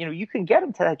him, you can get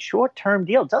him to that short-term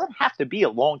deal. It doesn't have to be a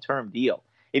long-term deal.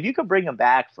 If you could bring him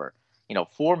back for,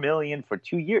 $4 million for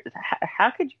 2 years,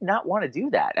 how could you not want to do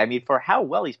that? I mean, for how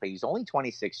well he's played, he's only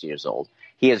 26 years old.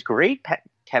 He has great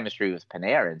chemistry with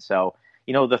Panarin. So,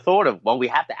 the thought of, we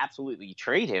have to absolutely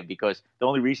trade him because the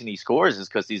only reason he scores is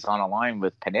because he's on a line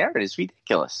with Panarin is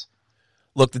ridiculous.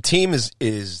 Look, the team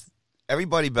is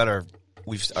everybody better.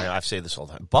 I've said this all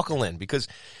the time. Buckle in, because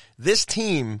this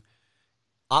team,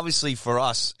 obviously for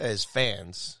us as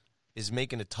fans, is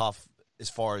making it tough as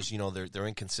far as their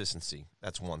inconsistency.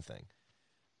 That's one thing.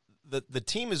 The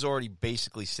team has already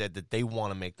basically said that they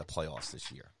want to make the playoffs this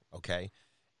year. Okay,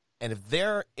 and if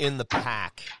they're in the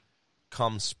pack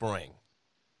come spring,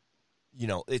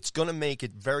 it's going to make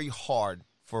it very hard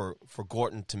for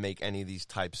Gorton to make any of these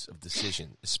types of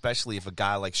decisions, especially if a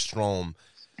guy like Strome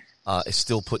is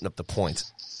still putting up the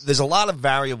points. There's a lot of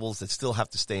variables that still have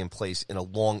to stay in place in a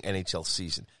long NHL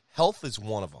season. Health is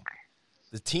one of them.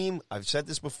 The team, I've said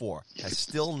this before, has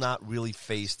still not really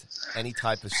faced any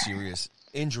type of serious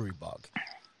injury bug.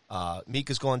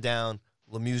 Mika's gone down,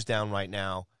 Lemieux's down right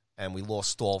now, and we lost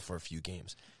Stahl for a few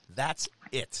games. That's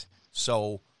it.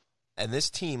 So, and this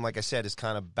team, like I said, has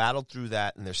kind of battled through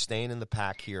that, and they're staying in the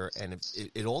pack here, and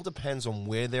it all depends on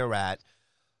where they're at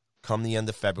come the end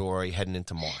of February, heading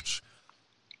into March.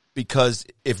 Because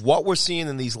if what we're seeing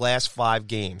in these last 5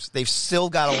 games, they've still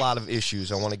got a lot of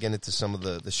issues. I want to get into some of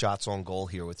the shots on goal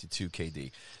here with you too,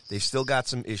 KD. They've still got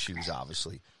some issues,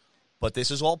 obviously. But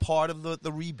this is all part of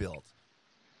the rebuild.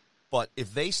 But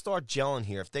if they start gelling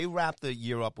here, if they wrap the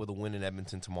year up with a win in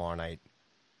Edmonton tomorrow night,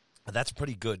 that's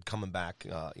pretty good coming back,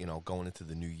 going into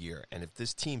the new year. And if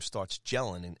this team starts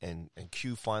gelling and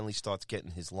Q finally starts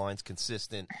getting his lines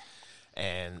consistent,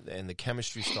 and the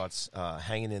chemistry starts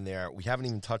hanging in there. We haven't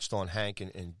even touched on Hank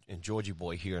and Georgie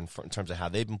Boy here in terms of how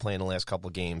they've been playing the last couple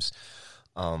of games.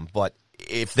 But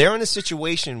if they're in a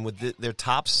situation with their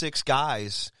top 6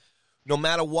 guys, no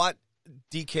matter what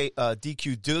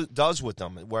DQ does with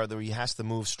them, whether he has to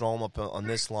move Strome up on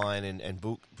this line and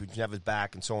Buchnevich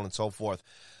back and so on and so forth,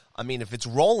 I mean, if it's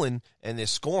rolling and they're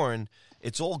scoring,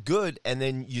 it's all good. And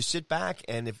then you sit back,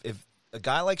 and if a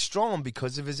guy like Strome,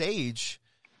 because of his age,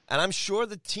 and I'm sure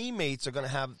the teammates are going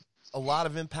to have a lot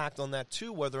of impact on that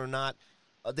too, whether or not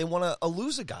they want to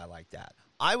lose a guy like that.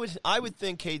 I would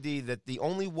think, KD, that the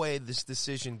only way this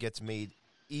decision gets made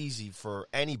easy for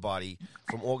anybody,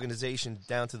 from organization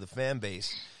down to the fan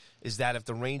base, is that if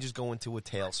the Rangers go into a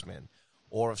tailspin,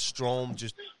 or if Strome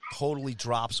just totally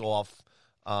drops off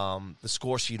the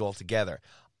score sheet altogether.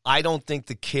 I don't think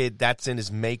the kid, that's in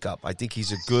his makeup. I think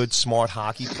he's a good, smart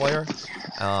hockey player,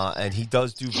 and he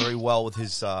does do very well with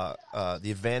his the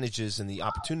advantages and the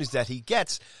opportunities that he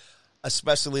gets,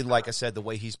 especially, like I said, the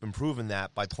way he's been proving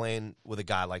that by playing with a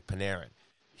guy like Panarin.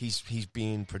 He's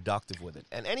being productive with it.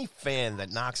 And any fan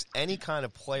that knocks any kind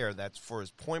of player that's for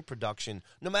his point production,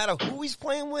 no matter who he's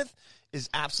playing with, is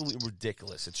absolutely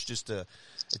ridiculous. It's just a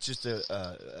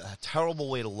terrible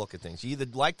way to look at things. You either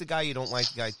like the guy, you don't like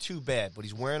the guy, too bad. But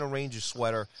he's wearing a Rangers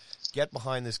sweater. Get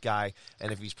behind this guy,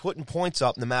 and if he's putting points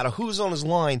up, no matter who's on his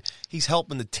line, he's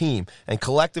helping the team. And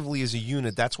collectively as a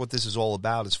unit, that's what this is all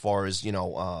about. As far as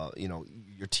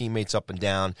your teammates up and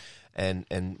down,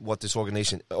 and what this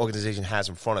organization has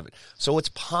in front of it. So it's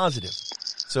positive.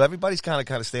 So everybody's kind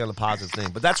of stay on the positive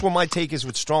thing. But that's where my take is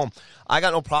with Strome. I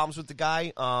got no problems with the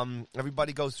guy.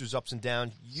 Everybody goes through his ups and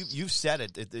downs. You've said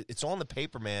it. It's on the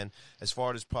paper, man, as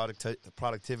far as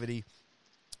productivity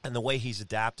and the way he's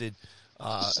adapted,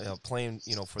 playing,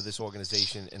 for this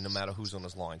organization, and no matter who's on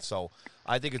his line. So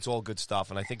I think it's all good stuff,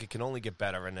 and I think it can only get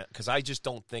better. Because I just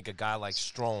don't think a guy like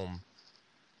Strome,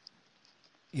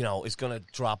 is going to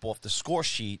drop off the score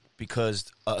sheet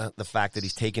because the fact that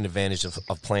he's taking advantage of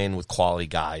playing with quality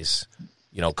guys,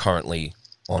 currently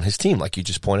on his team, like you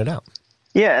just pointed out.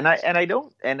 Yeah, and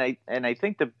I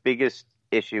think the biggest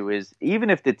issue is, even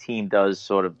if the team does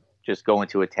sort of just go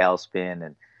into a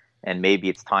tailspin and maybe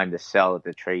it's time to sell at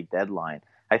the trade deadline,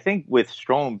 I think with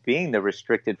Strome being the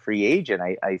restricted free agent,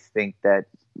 I think that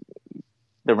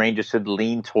the Rangers should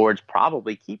lean towards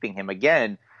probably keeping him.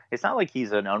 Again, it's not like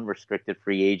he's an unrestricted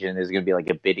free agent. There's going to be like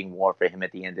a bidding war for him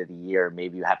at the end of the year.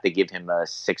 Maybe you have to give him a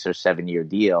 6 or 7 year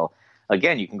deal.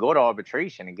 Again, you can go to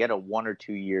arbitration and get a 1 or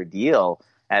 2 year deal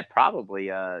at probably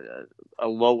a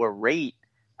lower rate,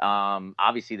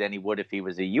 obviously, than he would if he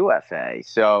was a UFA.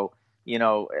 So,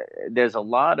 there's a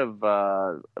lot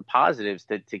of positives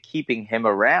to keeping him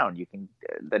around. You can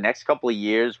the next couple of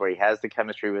years where he has the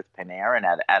chemistry with Panarin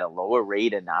at a lower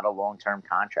rate and not a long-term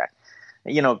contract.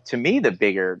 To me, the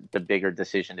bigger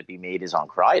decision to be made is on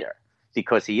Kreider,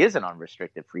 because he is an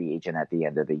unrestricted free agent at the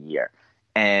end of the year.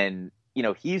 And,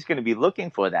 he's going to be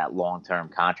looking for that long-term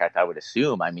contract, I would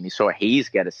assume. I mean, he saw Hayes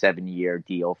get a 7-year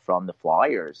deal from the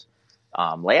Flyers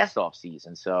last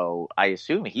offseason. So I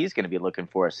assume he's going to be looking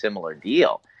for a similar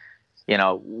deal,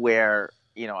 where,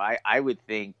 I would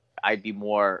think I'd be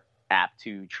more apt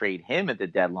to trade him at the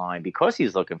deadline because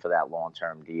he's looking for that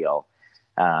long-term deal.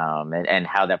 And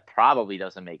how that probably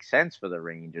doesn't make sense for the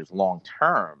Rangers long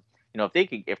term.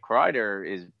 If Kreider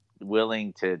is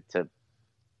willing to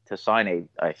sign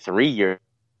a 3-year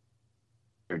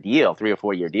deal, 3 or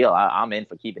 4 year deal, I'm in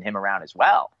for keeping him around as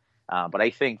well. But I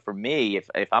think for me,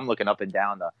 if I'm looking up and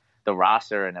down the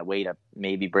roster and a way to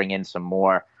maybe bring in some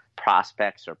more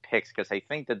prospects or picks, because I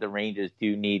think that the Rangers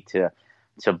do need to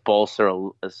bolster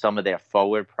some of their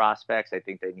forward prospects. I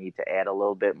think they need to add a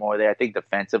little bit more there. I think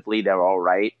defensively they're all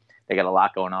right. They got a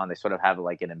lot going on. They sort of have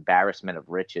like an embarrassment of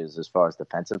riches as far as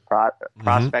defensive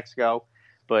prospects go.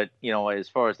 But, as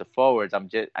far as the forwards,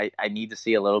 I need to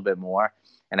see a little bit more.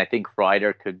 And I think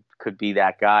Kreider could be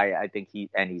that guy. I think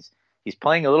he's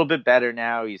playing a little bit better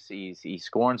now. He's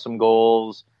scoring some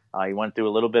goals. He went through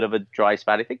a little bit of a dry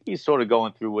spot. I think he's sort of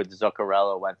going through what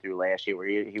Zuccarello went through last year, where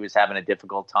he was having a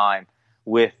difficult time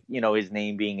with, his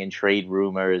name being in trade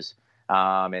rumors,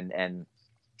 and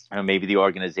maybe the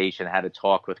organization had a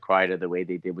talk with Kreider the way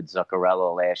they did with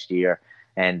Zuccarello last year,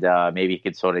 and maybe he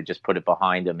could sort of just put it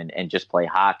behind him and just play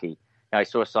hockey. Now, I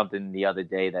saw something the other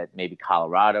day that maybe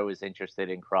Colorado is interested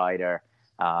in Kreider,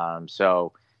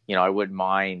 so I wouldn't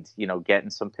mind getting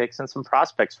some picks and some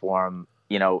prospects for him,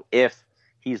 if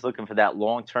he's looking for that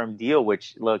long-term deal.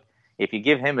 Which, look, if you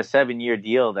give him a 7-year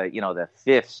deal, that the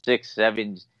 5th, 6th,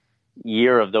 7th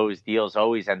year of those deals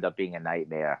always end up being a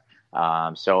nightmare.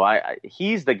 So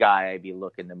he's the guy I'd be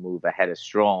looking to move ahead of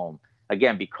Strome,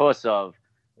 again, because of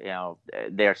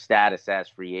their status as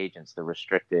free agents, the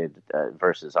restricted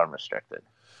versus unrestricted.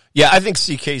 Yeah, I think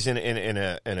CK's in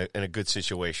a good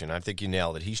situation. I think you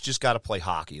nailed it. He's just got to play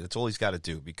hockey. That's all he's got to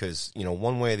do, because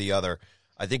one way or the other,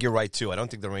 I think you're right too. I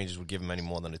don't think the Rangers would give him any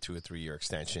more than a 2 or 3 year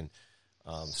extension.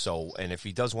 And if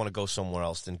he does want to go somewhere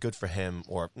else, then good for him.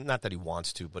 Or not that he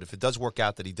wants to, but if it does work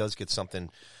out that he does get something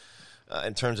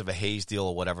in terms of a Hayes deal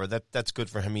or whatever, that's good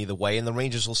for him either way. And the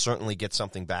Rangers will certainly get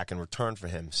something back in return for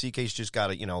him. CK's just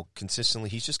got to, consistently,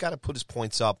 he's just got to put his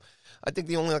points up. I think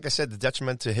like I said, the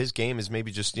detriment to his game is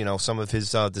maybe just, some of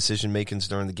his decision makings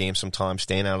during the game sometimes,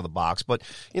 staying out of the box. But,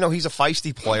 he's a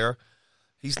feisty player.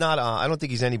 He's not. I don't think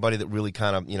he's anybody that really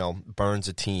kind of burns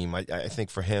a team. I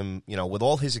think for him, with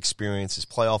all his experience, his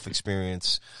playoff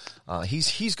experience,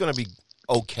 he's going to be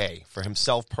okay for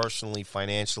himself personally,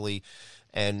 financially,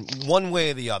 and one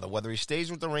way or the other, whether he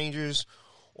stays with the Rangers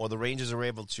or the Rangers are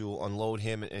able to unload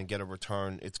him and get a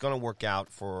return, it's going to work out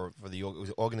for the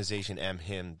organization and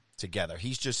him together.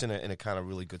 He's just in a kind of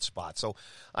really good spot. So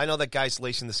I know that guy's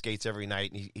lacing the skates every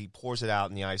night, and he pours it out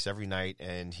in the ice every night,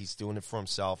 and he's doing it for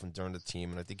himself and during the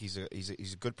team. And I think he's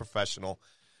a good professional.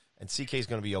 And CK is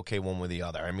going to be okay one way or the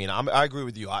other. I mean, I agree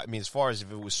with you. I mean, as far as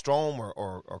if it was Strome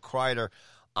or Kreider,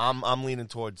 I'm leaning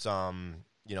towards hanging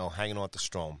on to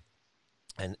Strome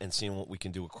and seeing what we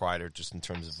can do with Kreider, just in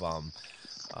terms of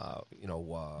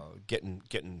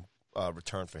getting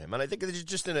return for him. And I think they're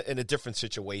just in a different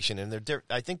situation. And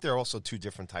I think they're also two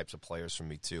different types of players for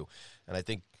me, too. And I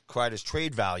think Kreider's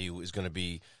trade value is going to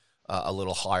be a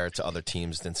little higher to other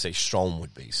teams than, say, Strome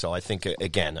would be. So I think,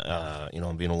 again,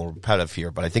 I'm being a little repetitive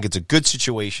here, but I think it's a good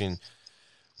situation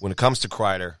when it comes to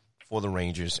Kreider for the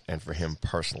Rangers and for him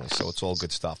personally. So it's all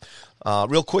good stuff.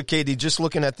 Real quick, KD, just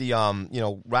looking at the,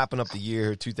 wrapping up the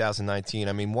year 2019,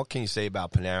 I mean, what can you say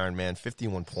about Panarin, man?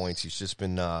 51 points. He's just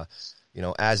been,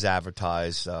 as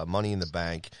advertised, money in the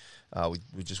bank.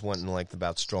 We just went in length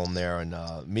about Strome there, and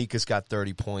Mika's got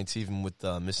 30 points, even with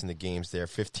missing the games there,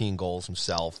 15 goals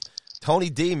himself.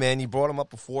 Tony D, man, you brought him up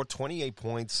before, 28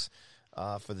 points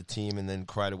for the team, and then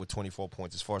Kreider with 24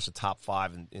 points as far as the top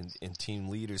five in team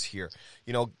leaders here.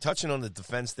 Touching on the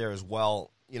defense there as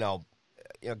well,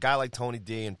 a guy like Tony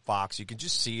D and Fox, you can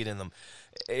just see it in them.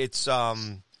 It's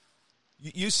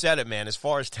you said it, man. As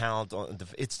far as talent,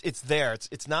 it's there.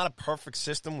 It's not a perfect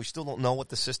system. We still don't know what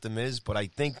the system is, but I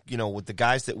think with the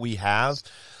guys that we have,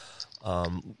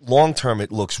 long term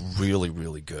it looks really,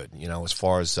 really good. As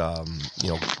far as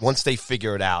once they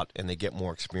figure it out and they get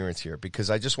more experience here. Because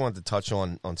I just wanted to touch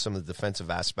on some of the defensive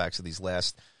aspects of these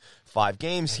last 5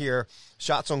 games here.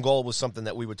 Shots on goal was something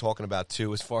that we were talking about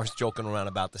too, as far as joking around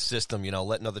about the system,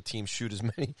 letting other teams shoot as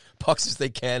many pucks as they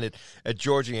can at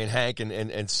Georgie and Hank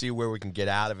and see where we can get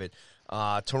out of it.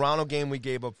 Toronto game, we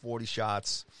gave up 40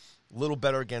 shots. A little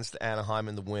better against Anaheim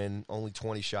in the win, only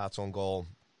 20 shots on goal.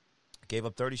 Gave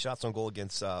up 30 shots on goal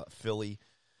against Philly.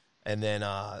 And then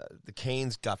the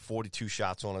Canes got 42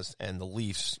 shots on us, and the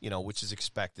Leafs, which is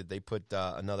expected. They put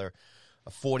another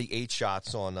 48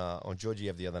 shots on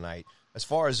Georgiev the other night. As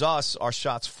far as us, our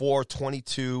shots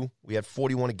 422. We had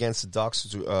 41 against the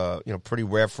Ducks. Pretty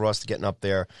rare for us to getting up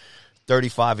there.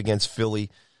 35 against Philly.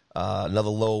 Another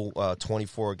low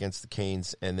 24 against the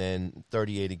Canes, and then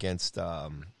 38 against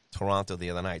Toronto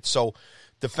the other night. So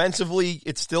defensively,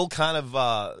 it's still kind of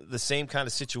the same kind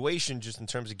of situation, just in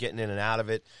terms of getting in and out of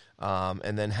it.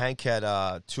 And then Hank had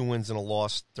 2 wins and a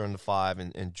loss during the 5,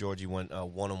 and Georgie went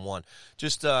 1-1.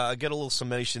 Just get a little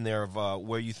summation there of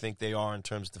where you think they are in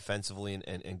terms defensively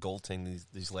and goaltending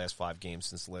these last 5 games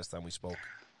since the last time we spoke.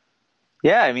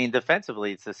 Yeah, I mean,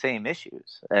 defensively, it's the same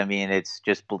issues. I mean, it's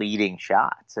just bleeding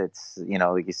shots. It's,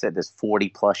 like you said, there's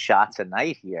 40-plus shots a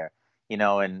night here.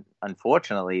 And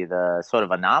unfortunately, the sort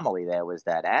of anomaly there was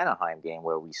that Anaheim game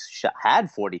where we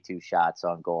had 42 shots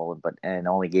on goal, and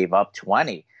only gave up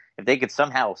 20. If they could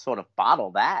somehow sort of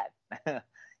bottle that,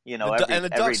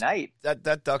 every night.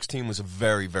 That Ducks team was a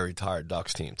very, very tired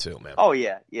Ducks team too, man. Oh,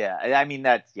 yeah. I mean,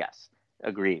 yes,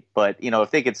 agreed. But,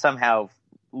 if they could somehow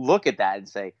look at that and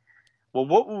say, well,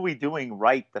 what were we doing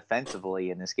right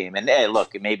defensively in this game? And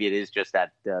look, maybe it is just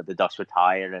that the Ducks were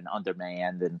tired and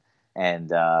undermanned,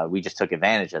 and we just took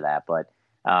advantage of that. But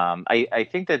I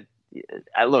think that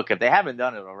look, if they haven't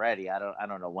done it already, I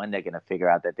don't know when they're going to figure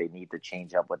out that they need to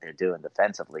change up what they're doing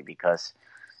defensively, because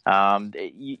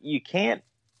you can't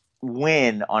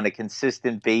win on a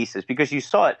consistent basis, because you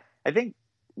saw it. I think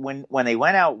when they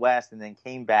went out west and then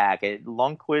came back,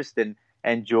 Lundqvist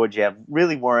and Georgiev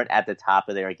really weren't at the top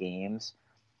of their games,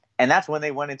 and that's when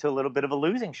they went into a little bit of a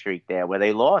losing streak there, where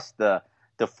they lost the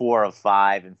 4 of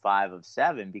 5 and 5 of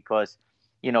 7, because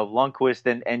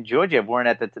Lundqvist and Georgiev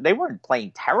weren't they weren't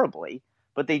playing terribly,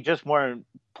 but they just weren't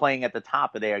playing at the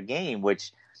top of their game,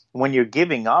 which when you're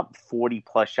giving up 40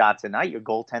 plus shots a night, your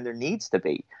goaltender needs to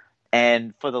be.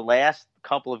 And for the last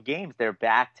couple of games, they're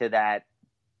back to that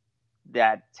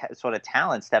sort of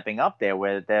talent stepping up there,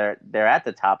 where they're at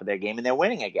the top of their game and they're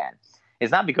winning again.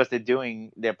 It's not because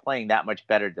they're playing that much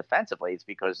better defensively. It's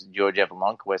because Georgiev and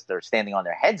Lundqvist are standing on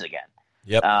their heads again.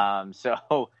 Yep. I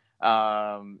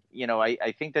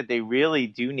think that they really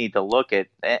do need to look at,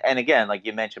 and again, like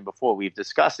you mentioned before, we've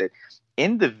discussed it,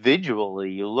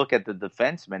 individually, you look at the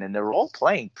defensemen and they're all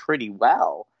playing pretty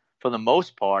well for the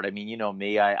most part. I mean,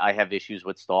 me, I have issues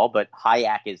with Stahl, but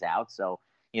Hayek is out. So,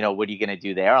 what are you going to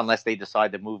do there? Unless they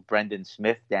decide to move Brendan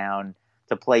Smith down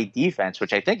to play defense,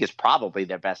 which I think is probably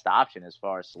their best option as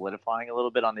far as solidifying a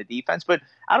little bit on the defense. But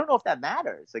I don't know if that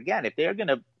matters. Again, if they're going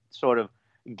to sort of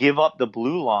give up the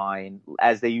blue line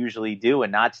as they usually do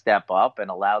and not step up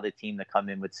and allow the team to come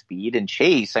in with speed and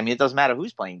chase, I mean, it doesn't matter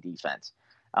who's playing defense,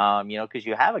 because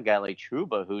you have a guy like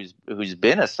Trouba who's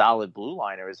been a solid blue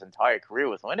liner his entire career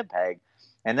with Winnipeg.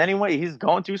 And then he's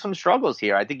going through some struggles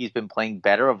here. I think he's been playing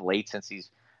better of late since he's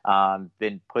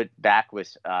been put back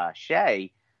with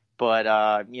Shea.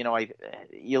 But,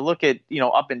 you look at,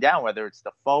 up and down, whether it's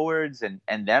the forwards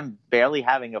and them barely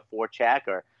having a forecheck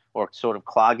or sort of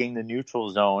clogging the neutral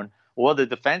zone, or the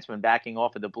defenseman backing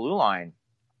off of the blue line.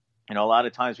 a lot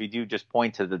of times we do just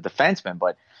point to the defensemen,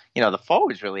 but, the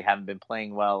forwards really haven't been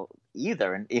playing well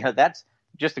either. And, that's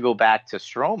just to go back to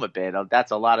Strome a bit.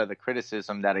 That's a lot of the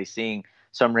criticism that I'm seeing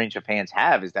some Ranger fans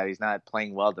have, is that he's not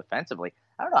playing well defensively.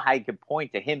 I don't know how you could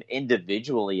point to him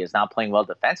individually as not playing well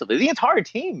defensively. The entire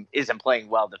team isn't playing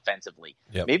well defensively.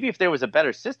 Yep. Maybe if there was a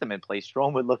better system in place,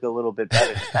 Strome would look a little bit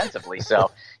better defensively.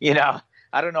 So,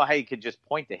 I don't know how you could just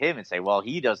point to him and say, well,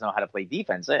 he doesn't know how to play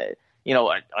defense. Are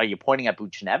you pointing at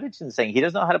Buchnevich and saying he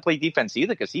doesn't know how to play defense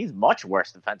either? Because he's much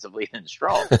worse defensively than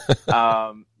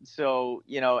Strome. So,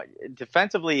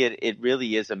 defensively, it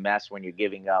really is a mess when you're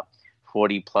giving up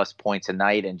 40-plus points a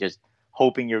night and just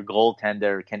hoping your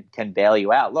goaltender can bail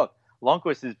you out. Look,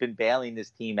 Lundqvist has been bailing this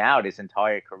team out his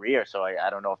entire career, so I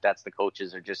don't know if that's the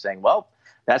coaches are just saying, well,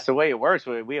 that's the way it works.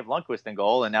 We have Lundqvist in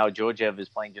goal, and now Georgiev is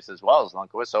playing just as well as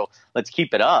Lundqvist, so let's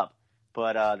keep it up.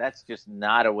 But that's just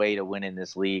not a way to win in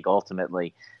this league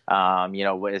ultimately.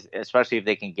 Especially if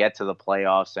they can get to the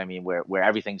playoffs. I mean, where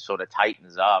everything sort of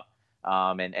tightens up,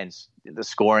 and the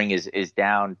scoring is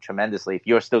down tremendously. If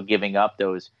you're still giving up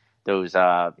those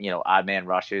odd man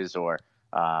rushes or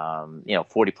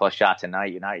 40-plus shots a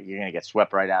night, you're going to get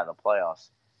swept right out of the playoffs.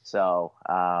 So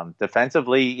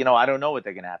defensively, I don't know what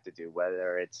they're going to have to do,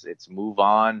 whether it's move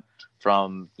on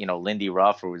from, Lindy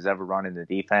Ruff, who was ever running the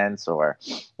defense, or,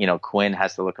 Quinn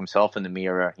has to look himself in the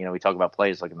mirror. We talk about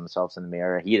players looking themselves in the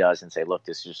mirror. He does, and say, look,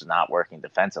 this is just not working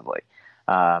defensively.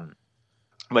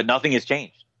 But nothing has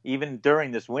changed. Even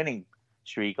during this winning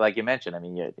streak, like you mentioned, I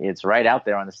mean, it's right out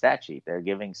there on the stat sheet. They're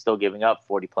still giving up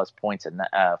 40-plus points and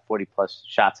 40-plus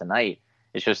shots a night.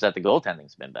 It's just that the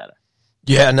goaltending's been better.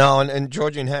 Yeah, no, and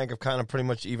Georgie and Hank have kind of pretty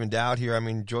much evened out here. I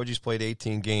mean, Georgie's played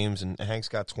 18 games, and Hank's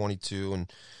got 22,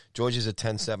 and Georgie's at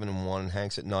 10-7-1, and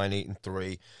Hank's at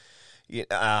 9-8-3. The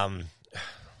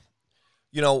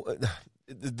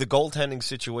goaltending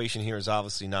situation here is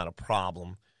obviously not a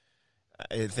problem.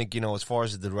 I think, as far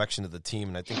as the direction of the team,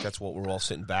 and I think that's what we're all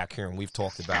sitting back here and we've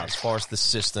talked about, as far as the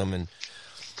system. And,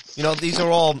 these are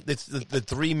all, it's the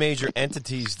three major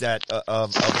entities that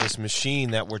of this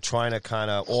machine that we're trying to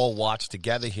kind of all watch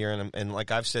together here. And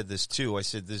like I've said this too, I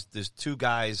said there's two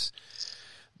guys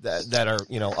that are,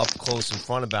 up close in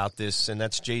front about this, and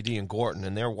that's JD and Gorton,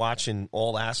 and they're watching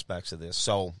all aspects of this.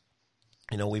 So,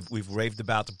 we've raved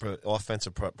about the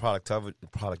offensive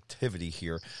productivity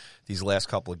here these last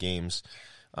couple of games.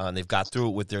 And they've got through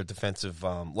it with their defensive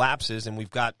lapses, and we've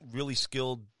got really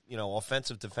skilled,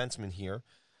 offensive defensemen here.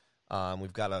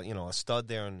 We've got a stud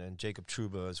there and Jacob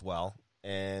Trouba as well.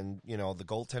 And, the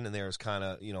goaltending there is kind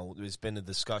of, there's been a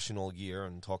discussion all year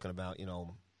and talking about,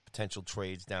 potential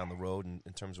trades down the road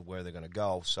in terms of where they're going to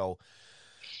go. So,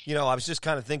 I was just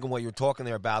kind of thinking what you were talking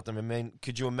there about them. I mean,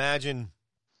 could you imagine,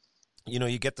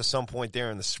 you get to some point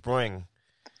there in the spring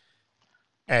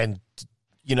and,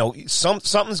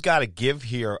 something's got to give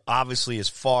here, obviously, as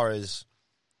far as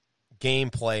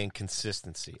gameplay and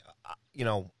consistency.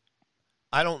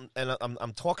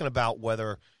 I'm talking about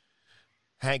whether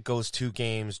Hank goes 2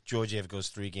 games, Georgiev goes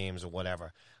 3 games, or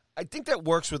whatever. I think that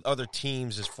works with other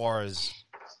teams as far as,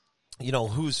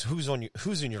 who's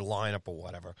in your lineup or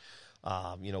whatever.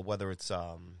 Whether it's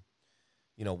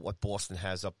what Boston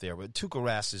has up there. But Tuukka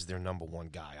Rask is their number one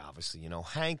guy, obviously.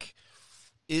 Hank,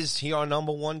 is he our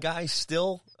number one guy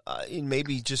still?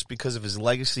 Maybe just because of his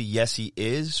legacy, yes, he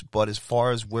is. But as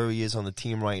far as where he is on the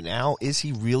team right now, is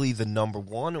he really the number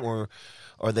one, or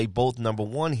are they both number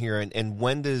one here? And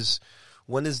when does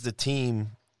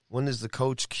the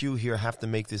coach Q here have to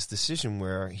make this decision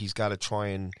where he's got to try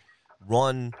and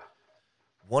run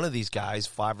one of these guys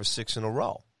 5 or 6 in a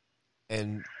row,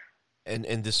 and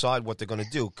decide what they're going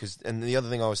to do? And the other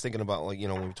thing I was thinking about, when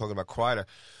we're talking about Kreider,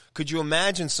 could you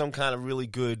imagine some kind of really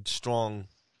good, strong,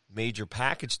 major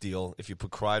package deal if you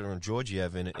put Kreider and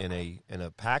Georgiev in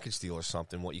a package deal or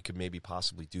something? What you could maybe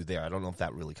possibly do there? I don't know if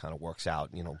that really kind of works out,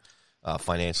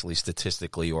 financially,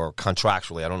 statistically, or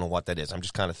contractually. I don't know what that is. I'm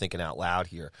just kind of thinking out loud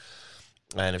here.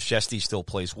 And if Shesty still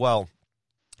plays well,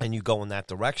 and you go in that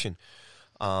direction.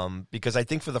 Because I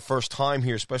think for the first time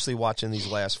here, especially watching these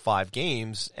last 5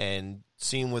 games and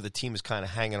seeing where the team is kind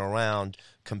of hanging around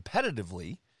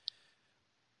competitively,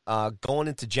 going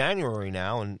into January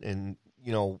now, and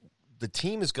the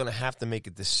team is going to have to make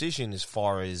a decision as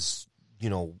far as,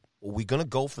 are we going to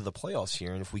go for the playoffs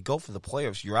here? And if we go for the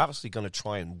playoffs, you're obviously going to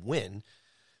try and win.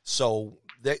 So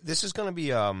this is going to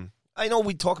be, I know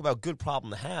we talk about good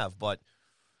problem to have, but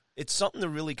it's something to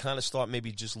really kind of start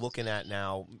maybe just looking at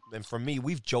now. And for me,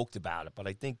 we've joked about it, but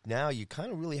I think now you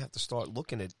kind of really have to start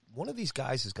looking at one of these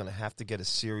guys is going to have to get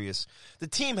the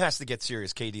team has to get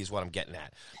serious, KD, is what I'm getting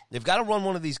at. They've got to run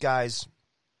one of these guys,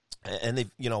 and they've,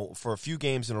 for a few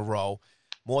games in a row,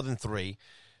 more than 3.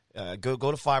 Go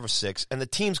to 5 or 6, and the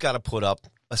team's got to put up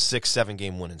a 6-7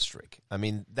 game winning streak. I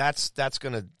mean, that's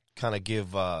going to kind of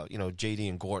give JD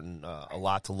and Gorton a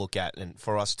lot to look at, and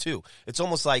for us too. It's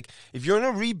almost like if you're in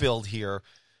a rebuild here,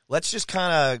 let's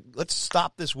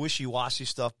stop this wishy-washy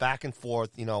stuff back and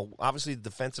forth. Obviously the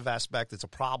defensive aspect, it's a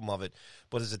problem of it,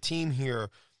 but as a team here,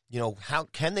 how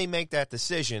can they make that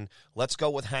decision? Let's go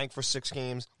with Hank for 6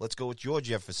 games. Let's go with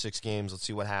Georgiev for 6 games. Let's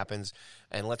see what happens.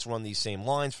 And let's run these same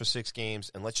lines for 6 games,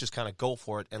 and let's just kind of go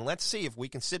for it. And let's see if we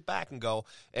can sit back and go,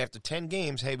 after 10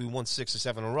 games, hey, we won 6 or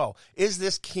 7 in a row. Is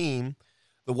this team,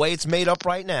 the way it's made up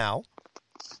right now,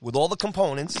 with all the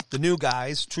components, the new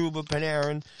guys, Trouba,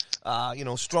 Panarin,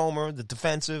 Stromer, the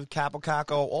defensive,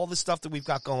 Capocacco, all the stuff that we've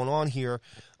got going on here,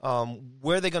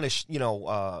 where are they going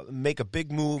to, make a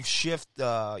big move, shift,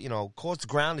 cause the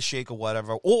ground to shake or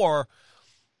whatever, or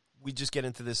we just get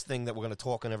into this thing that we're going to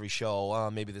talk on every show.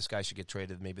 Maybe this guy should get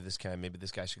traded. Maybe this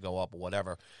guy should go up or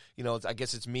whatever. I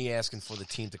guess it's me asking for the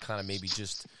team to kind of maybe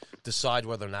just decide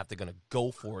whether or not they're going to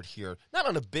go for it here. Not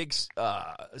on a big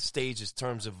stage in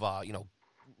terms of,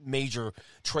 major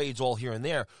trades all here and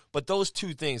there. But those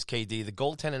 2 things, KD, the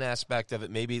goaltending aspect of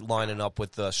it, maybe lining up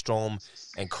with Strome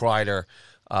and Kreider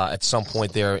at some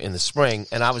point there in the spring,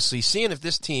 and obviously seeing if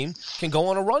this team can go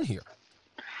on a run here.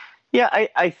 Yeah,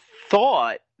 I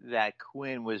thought that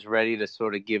Quinn was ready to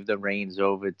sort of give the reins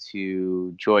over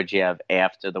to Georgiev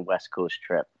after the West Coast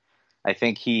trip. I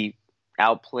think he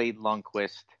outplayed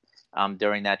Lundqvist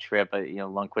during that trip.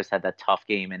 Lundqvist had that tough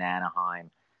game in Anaheim.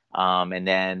 And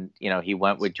then, he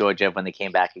went with Georgiev when they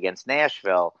came back against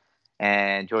Nashville,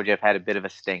 and Georgiev had a bit of a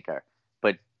stinker.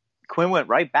 But Quinn went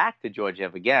right back to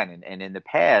Georgiev again, and in the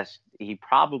past, he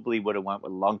probably would have went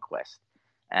with Lundqvist.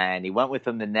 And he went with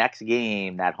him the next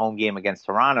game, that home game against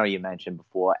Toronto you mentioned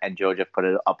before, and Georgiev put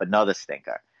up another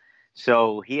stinker.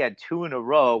 So he had 2 in a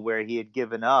row where he had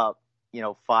given up,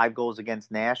 5 goals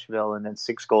against Nashville and then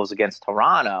 6 goals against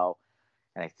Toronto.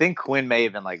 And I think Quinn may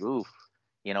have been like, oof.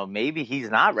 Maybe he's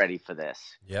not ready for this.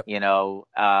 Yep.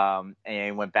 And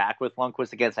he went back with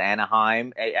Lundqvist against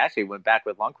Anaheim. Actually, went back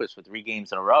with Lundqvist for 3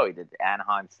 games in a row. He did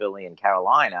Anaheim, Philly, and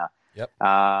Carolina. Yep.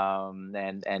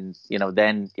 Then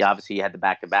obviously you had the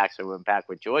back-to-back, so he went back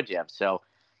with Georgiev. So,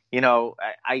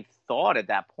 I thought at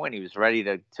that point he was ready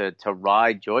to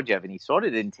ride Georgiev, and he sort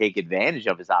of didn't take advantage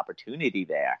of his opportunity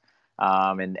there.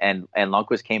 And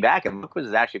Lundqvist came back, and Lundqvist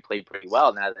has actually played pretty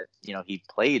well now that, he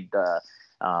played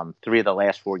 3 of the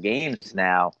last 4 games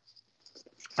now.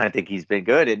 I think he's been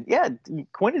good. And yeah,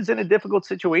 Quinn is in a difficult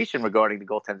situation regarding the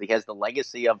goaltender. He has the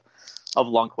legacy of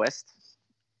Lundqvist,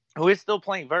 who is still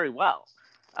playing very well.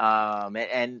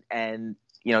 And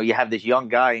you have this young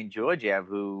guy in Georgiev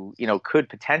who, could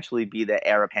potentially be the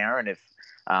heir apparent if,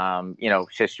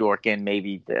 Shesterkin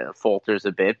maybe falters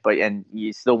a bit, and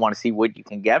you still want to see what you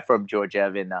can get from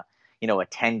Georgiev in a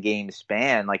 10-game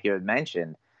span, like you had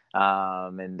mentioned.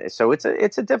 And so it's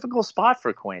a difficult spot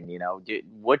for Quinn.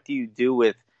 What do you do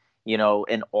with,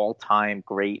 an all-time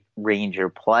great Ranger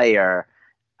player,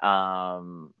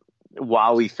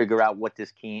 while we figure out what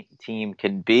this team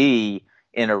can be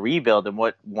in a rebuild and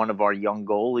what one of our young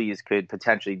goalies could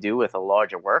potentially do with a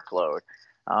larger workload?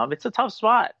 It's a tough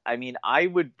spot.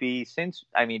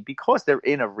 Because they're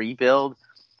in a rebuild,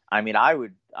 I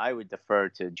would defer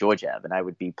to Georgiev, and I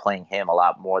would be playing him a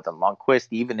lot more than Lundqvist,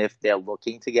 even if they're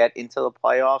looking to get into the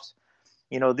playoffs.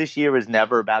 This year is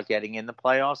never about getting in the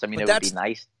playoffs. It would be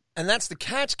nice. And that's the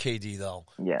catch, KD, though.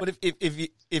 Yeah. But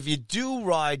if you do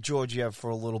ride Georgiev for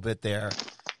a little bit there,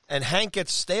 and Hank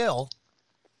gets stale,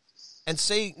 and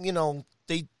say,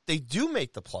 they do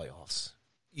make the playoffs,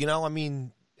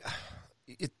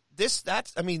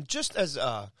 just as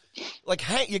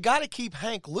Hank, you got to keep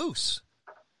Hank loose.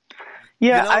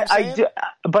 Yeah, I do,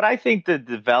 but I think the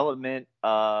development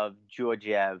of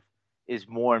Georgiev is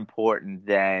more important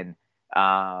than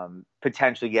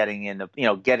potentially getting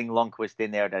getting Lundqvist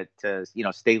in there to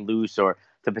stay loose or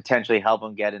to potentially help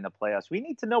him get in the playoffs. We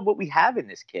need to know what we have in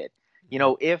this kid.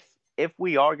 If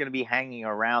we are going to be hanging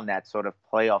around that sort of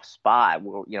playoff spot,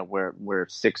 we're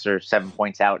 6 or 7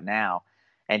 points out now,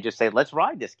 and just say, let's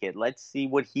ride this kid. Let's see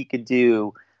what he could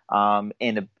do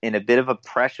in a bit of a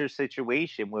pressure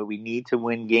situation where we need to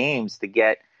win games to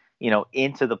get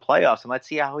into the playoffs, and let's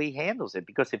see how he handles it.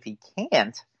 Because if he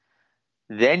can't,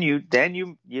 then you got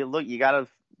to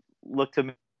look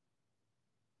to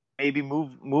maybe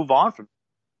move on from.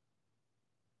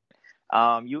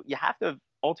 You have to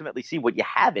ultimately see what you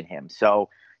have in him. So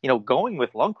going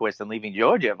with Lundqvist and leaving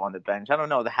Georgiev on the bench, I don't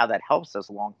know how that helps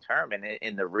us long term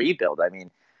in the rebuild.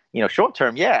 Short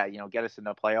term, yeah, get us in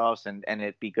the playoffs and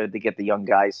it'd be good to get the young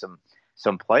guys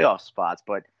some playoff spots.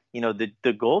 But the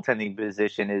goaltending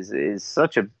position is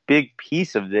such a big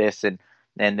piece of this, and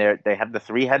they have the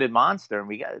three-headed monster,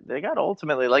 and they got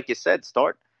ultimately, like you said,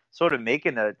 start sort of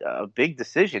making a big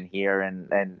decision here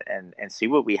and see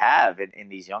what we have in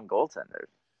these young goaltenders.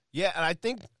 Yeah, and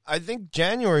I think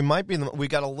January might be we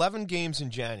got 11 games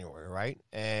in January, right?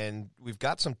 And we've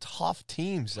got some tough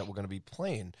teams that we're going to be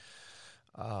playing.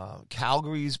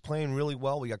 Calgary's playing really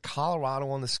well. We got Colorado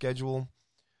on the schedule.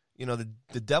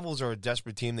 The Devils are a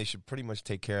desperate team. They should pretty much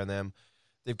take care of them.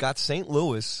 They've got St.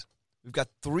 Louis. We've got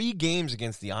 3 games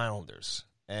against the Islanders.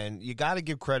 And you got to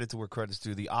give credit to where credit's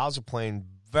due. The Isles are playing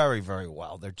very, very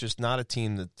well. They're just not a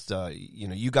team that,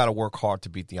 you got to work hard to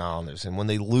beat the Islanders. And when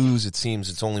they lose, it seems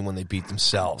it's only when they beat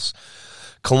themselves.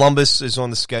 Columbus is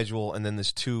on the schedule, and then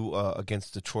there's 2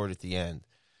 against Detroit at the end.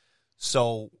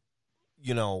 So,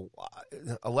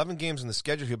 11 games on the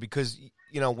schedule here because,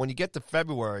 when you get to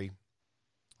February,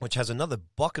 which has another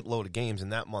bucket load of games in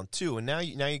that month too, and now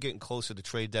you're getting closer to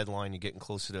trade deadline, you're getting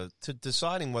closer to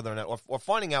deciding whether or not, or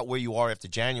finding out where you are after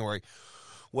January,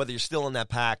 whether you're still in that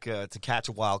pack to catch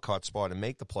a wild card spot and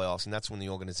make the playoffs, and that's when the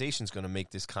organization's going to make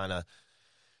this kind of,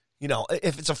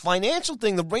 if it's a financial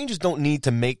thing, the Rangers don't need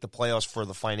to make the playoffs for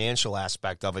the financial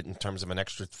aspect of it in terms of an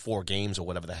extra 4 games or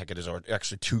whatever the heck it is, or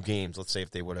extra 2 games. Let's say if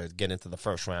they were to get into the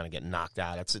first round and get knocked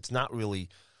out, it's not really.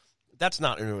 That's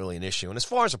not really an issue. And as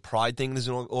far as a pride thing as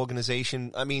an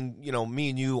organization, I mean, me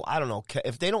and you, I don't know.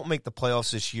 If they don't make the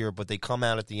playoffs this year, but they come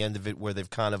out at the end of it where they've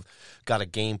kind of got a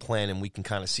game plan and we can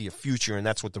kind of see a future, and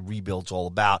that's what the rebuild's all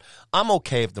about, I'm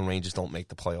okay if the Rangers don't make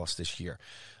the playoffs this year.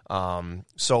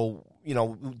 So,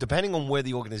 depending on where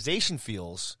the organization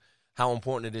feels, how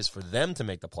important it is for them to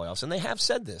make the playoffs. And they have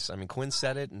said this. I mean, Quinn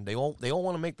said it, and they all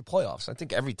want to make the playoffs. I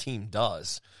think every team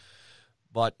does.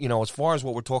 But, as far as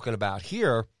what we're talking about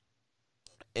here,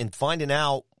 and finding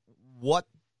out what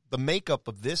the makeup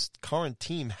of this current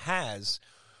team has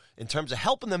in terms of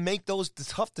helping them make those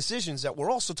tough decisions that we're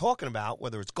also talking about,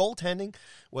 whether it's goaltending,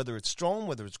 whether it's Strome,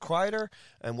 whether it's Kreider,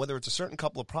 and whether it's a certain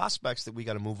couple of prospects that we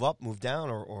got to move up, move down,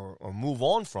 or move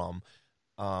on from.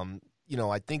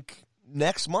 I think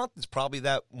next month is probably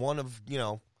that one of,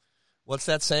 what's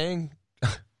that saying?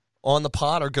 On the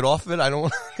pot or get off of it. I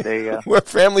don't. There you go. We're a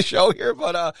family show here,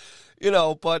 but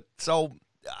so.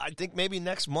 I think maybe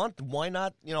next month, why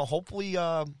not, hopefully,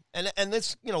 and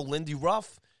this, Lindy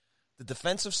Ruff, the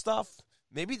defensive stuff,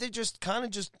 maybe they just kind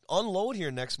of just unload here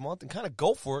next month and kind of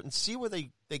go for it and see where they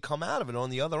come out of it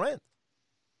on the other end.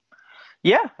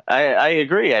 Yeah, I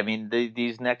agree. I mean,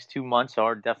 these next 2 months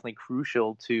are definitely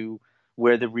crucial to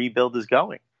where the rebuild is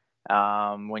going.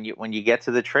 When you get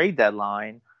to the trade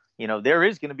deadline, there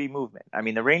is going to be movement. I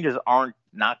mean, the Rangers aren't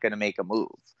not going to make a move.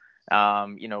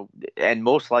 And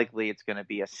most likely it's going to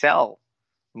be a sell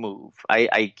move.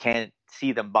 I can't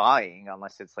see them buying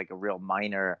unless it's like a real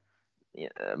minor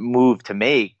move to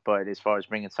make. But as far as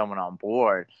bringing someone on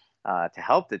board to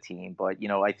help the team, but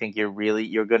I think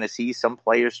you're going to see some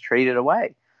players traded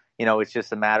away. It's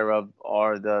just a matter of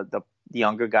are the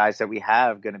younger guys that we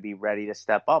have going to be ready to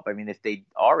step up. I mean, if they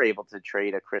are able to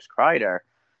trade a Chris Kreider,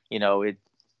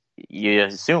 you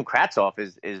assume Kravtsov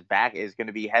is back, is going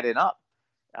to be heading up.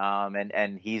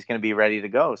 And he's going to be ready to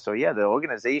go. So, yeah, the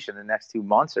organization the next 2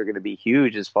 months are going to be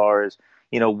huge as far as,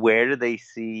 where do they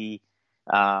see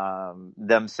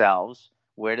themselves?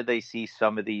 Where do they see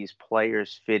some of these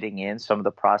players fitting in, some of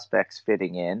the prospects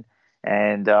fitting in?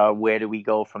 And where do we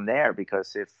go from there?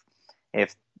 Because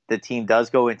if the team does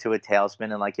go into a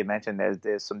tailspin, and like you mentioned,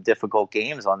 there's some difficult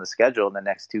games on the schedule in the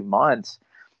next 2 months.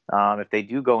 If they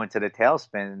do go into the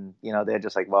tailspin, they're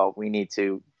just like, well, we need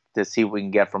to see what we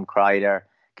can get from Kreider,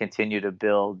 continue to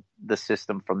build the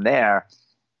system from there,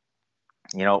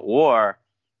 or,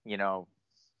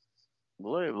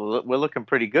 we're looking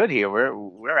pretty good here.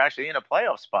 We're actually in a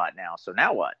playoff spot now. So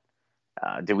now what?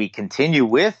 Do we continue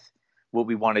with what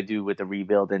we want to do with the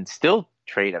rebuild and still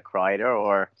trade a Kreider,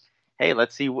 or, hey,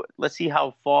 let's see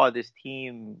how far this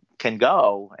team can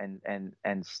go and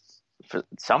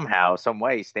somehow, some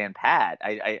way stand pat.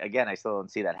 I still don't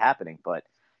see that happening, but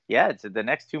yeah, the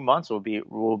next 2 months will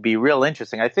be real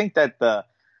interesting. I think that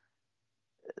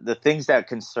the things that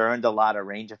concerned a lot of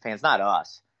Ranger fans, not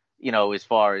us, as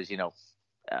far as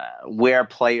where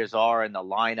players are in the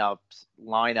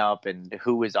lineup and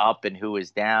who is up and who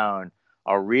is down,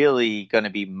 are really going to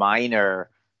be minor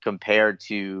compared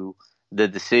to the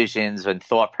decisions and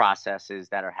thought processes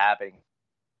that are happening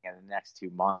in the next 2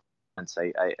 months.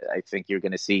 I think you're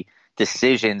going to see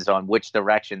decisions on which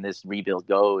direction this rebuild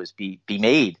goes be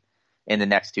made in the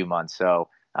next 2 months. So,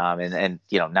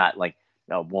 not like,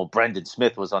 well, Brendan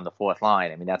Smith was on the fourth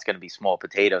line. I mean, that's going to be small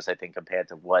potatoes, I think, compared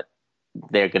to what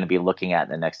they're going to be looking at in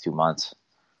the next 2 months.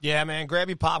 Yeah, man, grab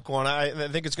your popcorn. I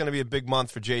think it's going to be a big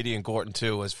month for JD and Gorton,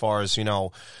 too, as far as,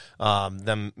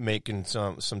 them making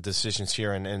some decisions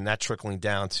here and that trickling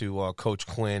down to Coach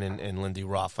Quinn and Lindy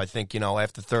Ruff. I think,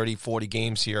 after 30, 40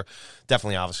 games here,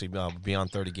 definitely obviously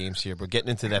beyond 30 games here, but getting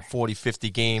into that 40,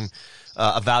 50 game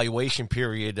evaluation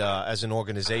period as an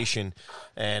organization,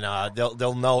 and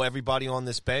they'll know everybody on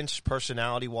this bench,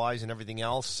 personality-wise and everything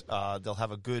else. They'll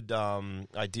have a good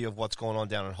idea of what's going on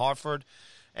down in Hartford.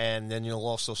 And then you'll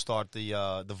also start the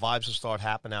vibes will start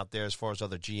happening out there as far as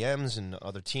other GMs and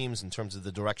other teams in terms of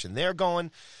the direction they're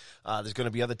going. There's going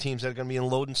to be other teams that are going to be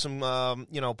unloading some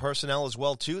personnel as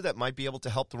well too that might be able to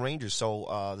help the Rangers. So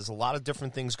there's a lot of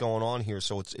different things going on here.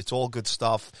 So it's all good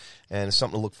stuff and it's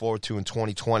something to look forward to in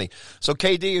 2020. So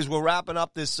KD, as we're wrapping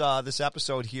up this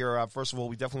episode here, first of all,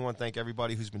 we definitely want to thank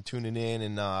everybody who's been tuning in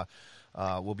and.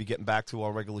 We'll be getting back to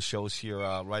our regular shows here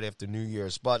right after New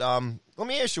Year's. But let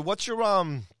me ask you, what's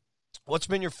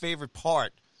been your favorite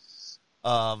part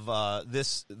of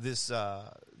this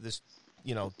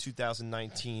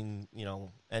 2019,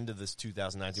 end of this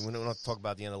 2019? We don't have to talk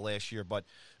about the end of last year, but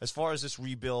as far as this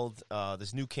rebuild,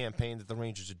 this new campaign that the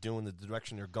Rangers are doing, the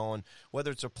direction they're going,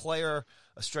 whether it's a player,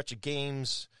 a stretch of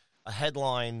games, a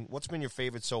headline, what's been your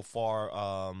favorite so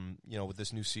far, with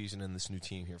this new season and this new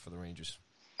team here for the Rangers?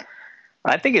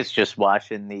 I think it's just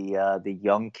watching the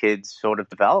young kids sort of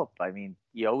develop. I mean,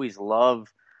 you always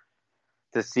love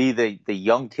to see the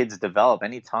young kids develop.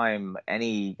 Anytime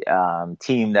any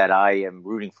team that I am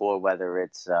rooting for, whether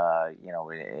it's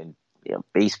in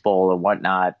baseball or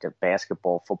whatnot, or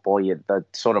basketball, football, the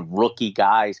sort of rookie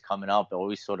guys coming up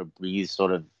always sort of breathe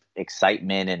sort of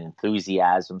excitement and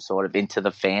enthusiasm sort of into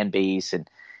the fan base, and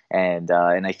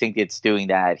I think it's doing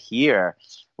that here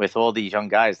with all these young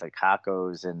guys like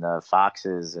Kakos and the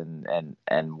Foxes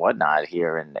and whatnot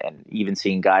here, and even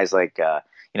seeing guys like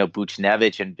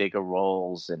Buchnevich in bigger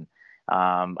roles, and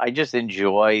I just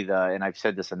enjoy and I've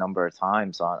said this a number of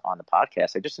times on the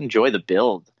podcast, I just enjoy the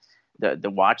build, the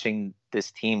watching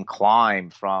this team climb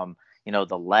from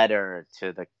the letter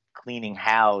to the cleaning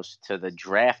house to the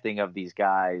drafting of these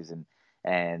guys,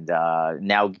 and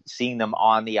now seeing them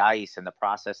on the ice and the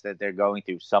process that they're going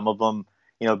through. Some of them,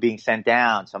 being sent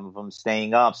down, some of them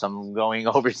staying up, some of them going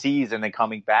overseas and then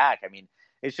coming back. I mean,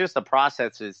 it's just the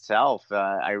process itself.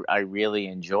 I really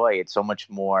enjoy. It's so much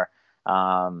more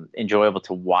enjoyable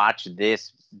to watch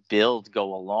this build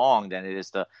go along than it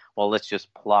is let's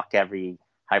just pluck every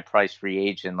high-priced free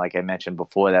agent, like I mentioned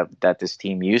before, that this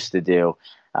team used to do.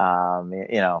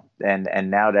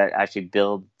 And now that actually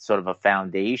build sort of a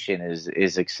foundation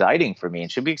is exciting for me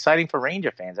and should be exciting for Ranger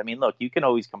fans. I mean, look, you can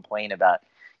always complain about,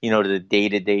 the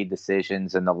day-to-day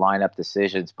decisions and the lineup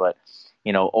decisions, but,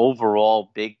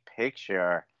 overall big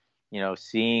picture,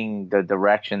 seeing the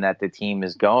direction that the team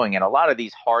is going and a lot of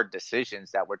these hard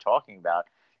decisions that we're talking about,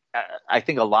 I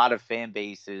think a lot of fan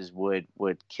bases would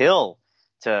kill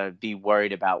to be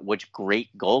worried about which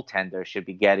great goaltender should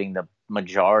be getting the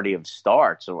majority of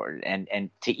starts, and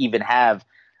to even have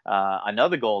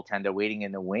another goaltender waiting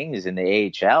in the wings in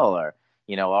the AHL. Or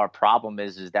our problem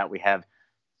is that we have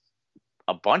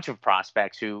a bunch of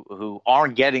prospects who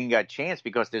aren't getting a chance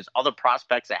because there's other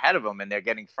prospects ahead of them and they're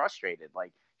getting frustrated.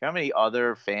 Like, how many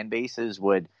other fan bases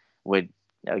would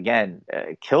again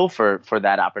kill for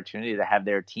that opportunity to have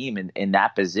their team in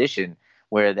that position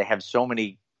where they have so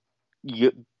many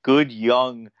good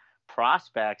young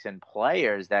prospects and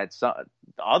players that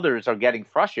others are getting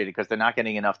frustrated because they're not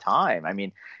getting enough time. I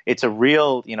mean, it's a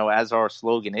real, as our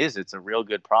slogan is, it's a real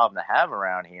good problem to have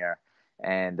around here.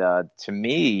 And to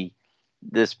me,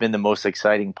 this has been the most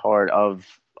exciting part of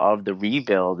the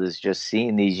rebuild, is just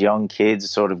seeing these young kids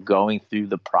sort of going through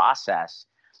the process,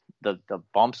 the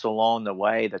bumps along the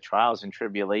way, the trials and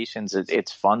tribulations.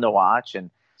 It's fun to watch. And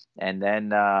then,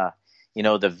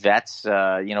 the vets,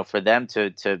 for them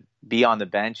to be on the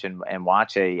bench and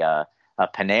watch a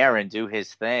Panarin do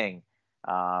his thing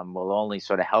will only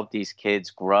sort of help these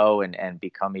kids grow and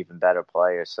become even better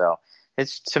players. So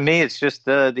to me, it's just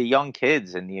the young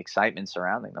kids and the excitement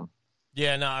surrounding them.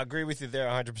 Yeah, no, I agree with you there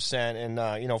 100%.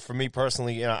 And, for me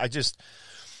personally, I just,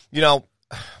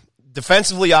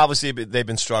 defensively, obviously, they've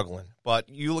been struggling. But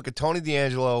you look at Tony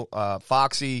DeAngelo,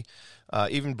 Foxy,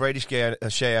 even Brady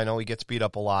Shea, I know he gets beat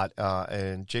up a lot,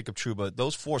 and Jacob Trouba,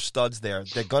 those four studs there,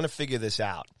 they're going to figure this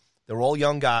out. They're all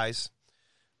young guys.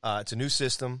 It's a new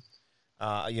system.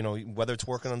 Whether it's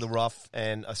working on the Ruff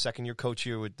and a second-year coach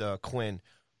here with Quinn,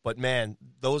 But, man,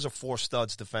 those are 4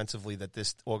 studs defensively that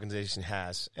this organization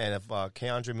has. And if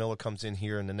Keandre Miller comes in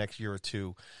here in the next year or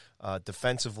two,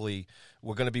 defensively,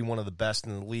 we're going to be one of the best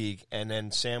in the league. And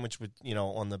then sandwich with,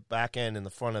 on the back end and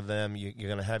the front of them, you're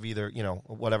going to have either,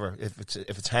 whatever. If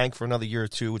it's Hank for another year or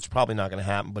two, which is probably not going to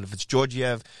happen. But if it's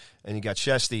Georgiev and you got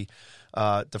Shesty,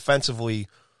 defensively,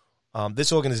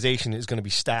 this organization is going to be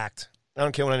stacked. I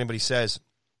don't care what anybody says.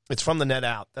 It's from the net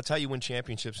out. That's how you win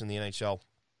championships in the NHL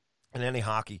and any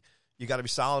hockey. You got to be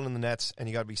solid in the nets, and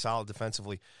you got to be solid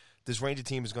defensively. This Ranger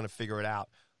team is going to figure it out.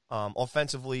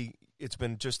 Offensively, it's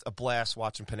been just a blast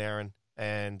watching Panarin,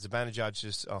 and Zibanejad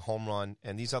just a home run,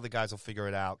 and these other guys will figure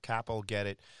it out. Capo will get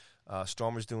it.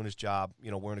 Stromer's doing his job.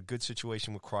 We're in a good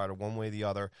situation with Kreider, one way or the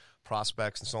other,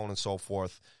 prospects and so on and so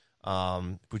forth.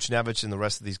 Buchnevich and the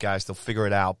rest of these guys, they'll figure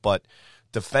it out. But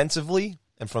defensively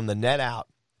and from the net out,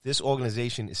 this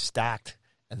organization is stacked,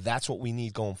 and that's what we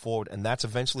need going forward, and that's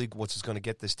eventually what's going to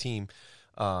get this team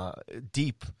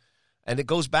deep. And it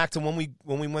goes back to when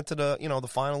we went to the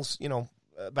finals,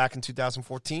 back in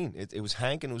 2014. It was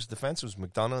Hank and it was defense. It was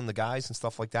McDonough and the guys and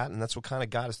stuff like that, and that's what kind of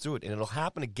got us through it. And it'll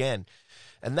happen again.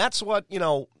 And that's what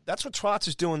Trotz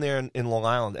is doing there in Long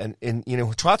Island. And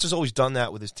Trotz has always done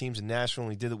that with his teams in Nashville,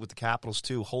 and he did it with the Capitals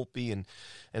too, Holtby and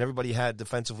everybody had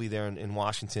defensively there in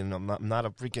Washington. I'm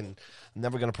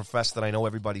never going to profess that I know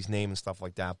everybody's name and stuff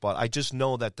like that, but I just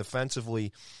know that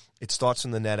defensively it starts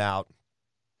in the net out,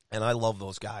 and I love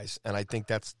those guys, and I think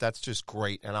that's just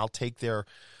great. And I'll take the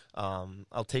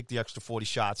extra 40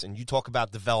 shots. And you talk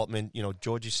about development.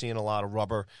 Georgie's seeing a lot of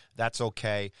rubber. That's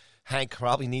okay. Hank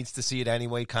probably needs to see it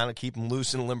anyway, kind of keep him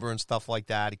loose and limber and stuff like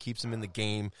that. It keeps him in the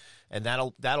game, and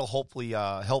that'll hopefully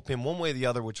help him one way or the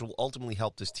other, which will ultimately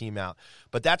help this team out.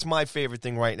 But that's my favorite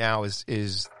thing right now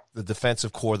is the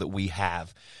defensive core that we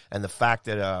have, and the fact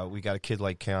that we got a kid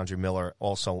like Keandre Miller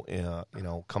also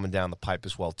coming down the pipe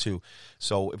as well too.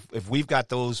 So if we've got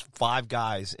those 5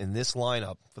 guys in this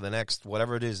lineup for the next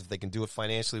whatever it is, if they can do it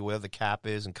financially, whatever the cap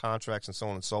is and contracts and so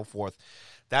on and so forth,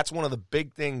 that's one of the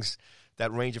big things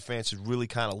that Ranger fans should really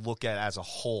kind of look at as a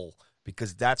whole,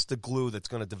 because that's the glue that's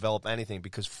going to develop anything.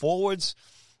 Because forwards,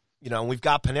 and we've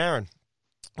got Panarin,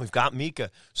 we've got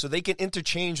Mika, so they can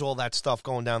interchange all that stuff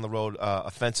going down the road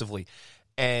offensively.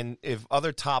 And if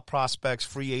other top prospects,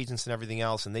 free agents and everything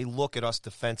else, and they look at us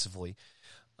defensively,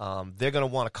 they're going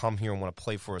to want to come here and want to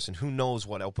play for us. And who knows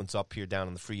what opens up here down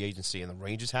in the free agency. And the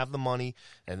Rangers have the money,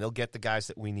 and they'll get the guys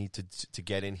that we need to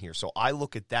get in here. So I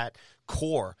look at that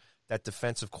core. That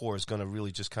defensive core is going to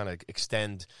really just kind of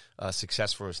extend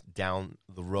success for us down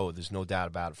the road. There's no doubt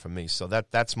about it for me. So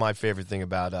that's my favorite thing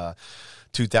about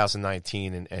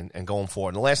 2019 and going forward.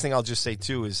 And the last thing I'll just say,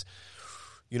 too, is,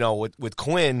 with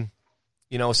Quinn,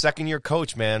 a second-year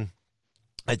coach, man,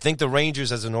 I think the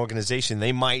Rangers as an organization,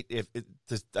 they might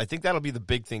I think that'll be the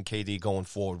big thing, KD, going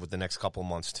forward with the next couple of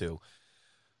months, too.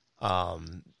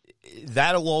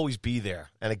 That'll always be there.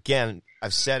 And, again,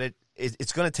 I've said it.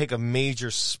 It's going to take a major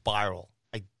spiral.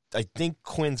 I think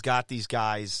Quinn's got these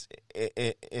guys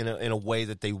in a way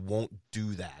that they won't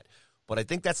do that. But I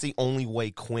think that's the only way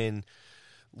Quinn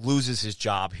loses his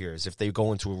job here, is if they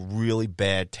go into a really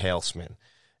bad tailspin.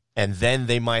 And then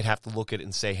they might have to look at it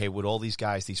and say, hey, with all these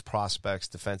guys, these prospects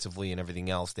defensively and everything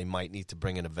else, they might need to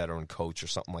bring in a veteran coach or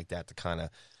something like that to kind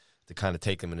of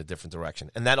take them in a different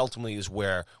direction. And that ultimately is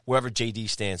wherever JD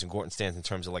stands and Gorton stands in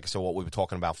terms of, like I said, what we were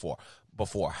talking about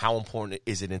before. How important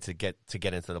is it to get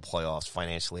into the playoffs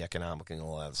financially, economically, and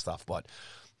all that stuff. But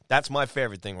that's my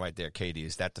favorite thing right there, KD,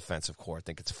 is that defensive core. I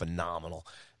think it's phenomenal,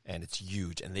 and it's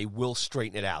huge, and they will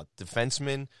straighten it out.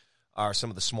 Defensemen are some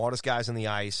of the smartest guys on the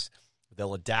ice.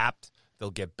 They'll adapt.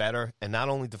 They'll get better. And not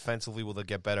only defensively will they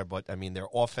get better, but, they're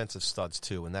offensive studs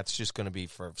too, and that's just going to be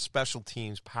for special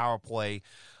teams, power play,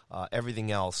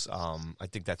 everything else. I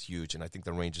think that's huge, and I think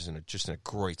the Rangers in a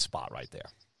great spot right there.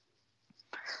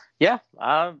 Yeah,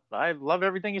 I love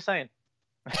everything you're saying.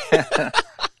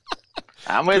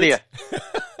 I'm with you.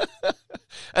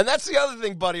 And that's the other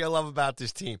thing, buddy, I love about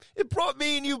this team. It brought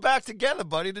me and you back together,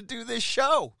 buddy, to do this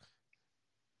show.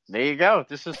 There you go.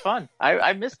 This is fun.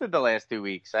 I missed it the last 2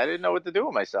 weeks. I didn't know what to do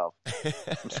with myself.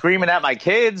 I'm screaming at my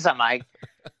kids. I'm like,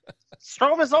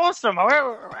 Strome is awesome.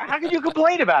 How can you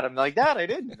complain about him like that? I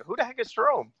didn't. Who the heck is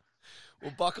Strome?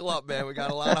 Well, buckle up, man. We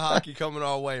got a lot of hockey coming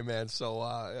our way, man.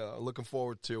 So looking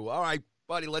forward to. All right,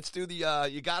 buddy, let's do the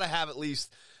you got to have at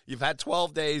least, you've had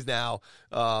 12 days now.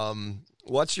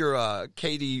 What's your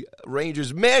KD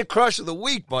Rangers man crush of the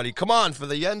week, buddy? Come on, for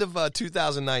the end of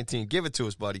 2019. Give it to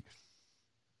us, buddy.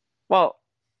 Well,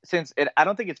 I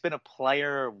don't think it's been a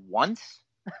player once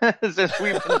since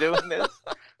we've been doing this.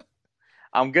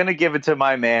 I'm going to give it to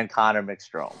my man, Connor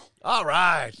McStrome. All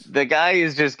right. The guy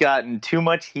has just gotten too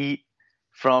much heat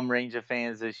from Ranger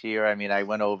fans this year. I mean, I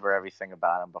went over everything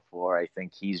about him before. I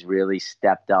think he's really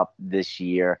stepped up this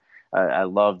year. I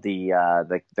love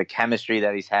the chemistry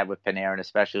that he's had with Panarin,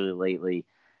 especially lately.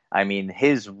 I mean,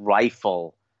 his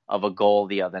rifle of a goal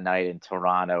the other night in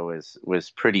Toronto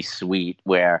was pretty sweet,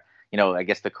 where, I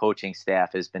guess the coaching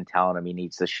staff has been telling him he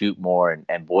needs to shoot more,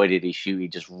 and boy, did he shoot. He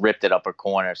just ripped it upper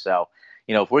corner. So,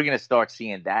 if we're going to start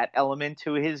seeing that element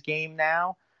to his game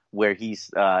now, where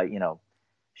he's,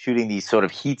 shooting these sort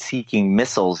of heat-seeking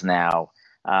missiles now,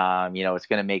 it's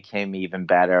going to make him even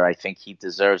better. I think he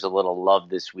deserves a little love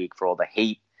this week for all the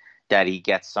hate that he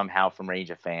gets somehow from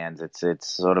Ranger fans. It's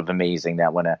sort of amazing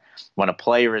that when a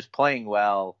player is playing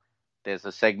well, there's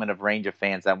a segment of Ranger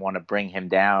fans that want to bring him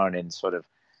down and sort of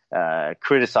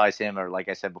criticize him, or, like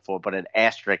I said before, put an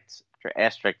asterisk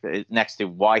next to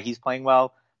why he's playing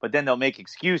well. But then they'll make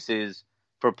excuses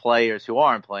for players who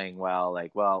aren't playing well,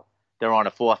 like, well, they're on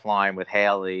a fourth line with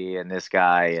Haley and this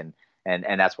guy, and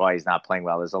that's why he's not playing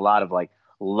well. There's a lot of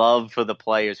love for the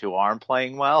players who aren't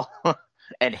playing well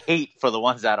and hate for the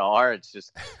ones that are. It's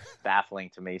just baffling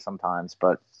to me sometimes.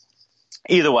 But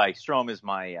either way, Strome is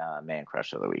my man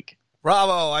crush of the week.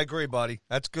 Bravo, I agree, buddy.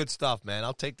 That's good stuff, man.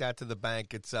 I'll take that to the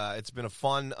bank. It's been a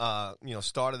fun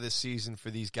start of this season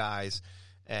for these guys,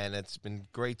 and it's been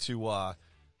great to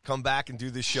come back and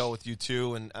do this show with you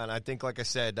too. And I think, like I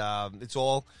said, it's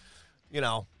all.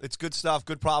 It's good stuff,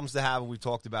 good problems to have, we've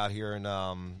talked about here, and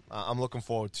I'm looking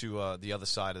forward to the other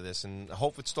side of this, and I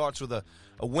hope it starts with a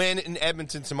win in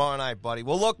Edmonton tomorrow night, buddy.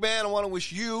 Well, look, man, I want to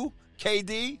wish you,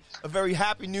 KD, a very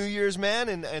happy New Year's, man,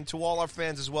 and to all our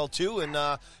fans as well, too. And,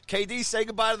 KD, say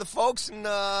goodbye to the folks, and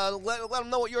let them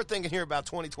know what you're thinking here about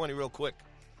 2020 real quick.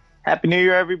 Happy New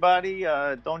Year, everybody.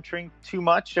 Don't drink too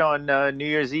much on New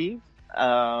Year's Eve.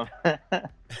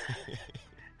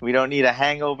 We don't need a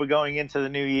hangover going into the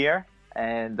new year.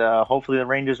 And hopefully the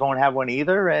Rangers won't have one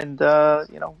either. And,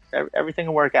 everything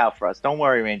will work out for us. Don't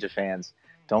worry, Ranger fans.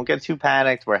 Don't get too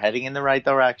panicked. We're heading in the right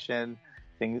direction.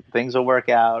 Things will work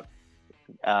out.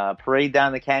 Parade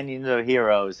down the canyons of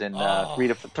heroes in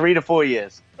 3 to 4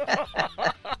 years.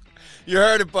 You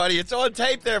heard it, buddy. It's on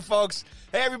tape there, folks.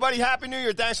 Hey, everybody, Happy New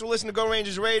Year. Thanks for listening to Go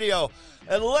Rangers Radio.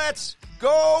 And let's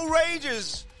go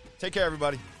Rangers. Take care,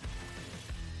 everybody.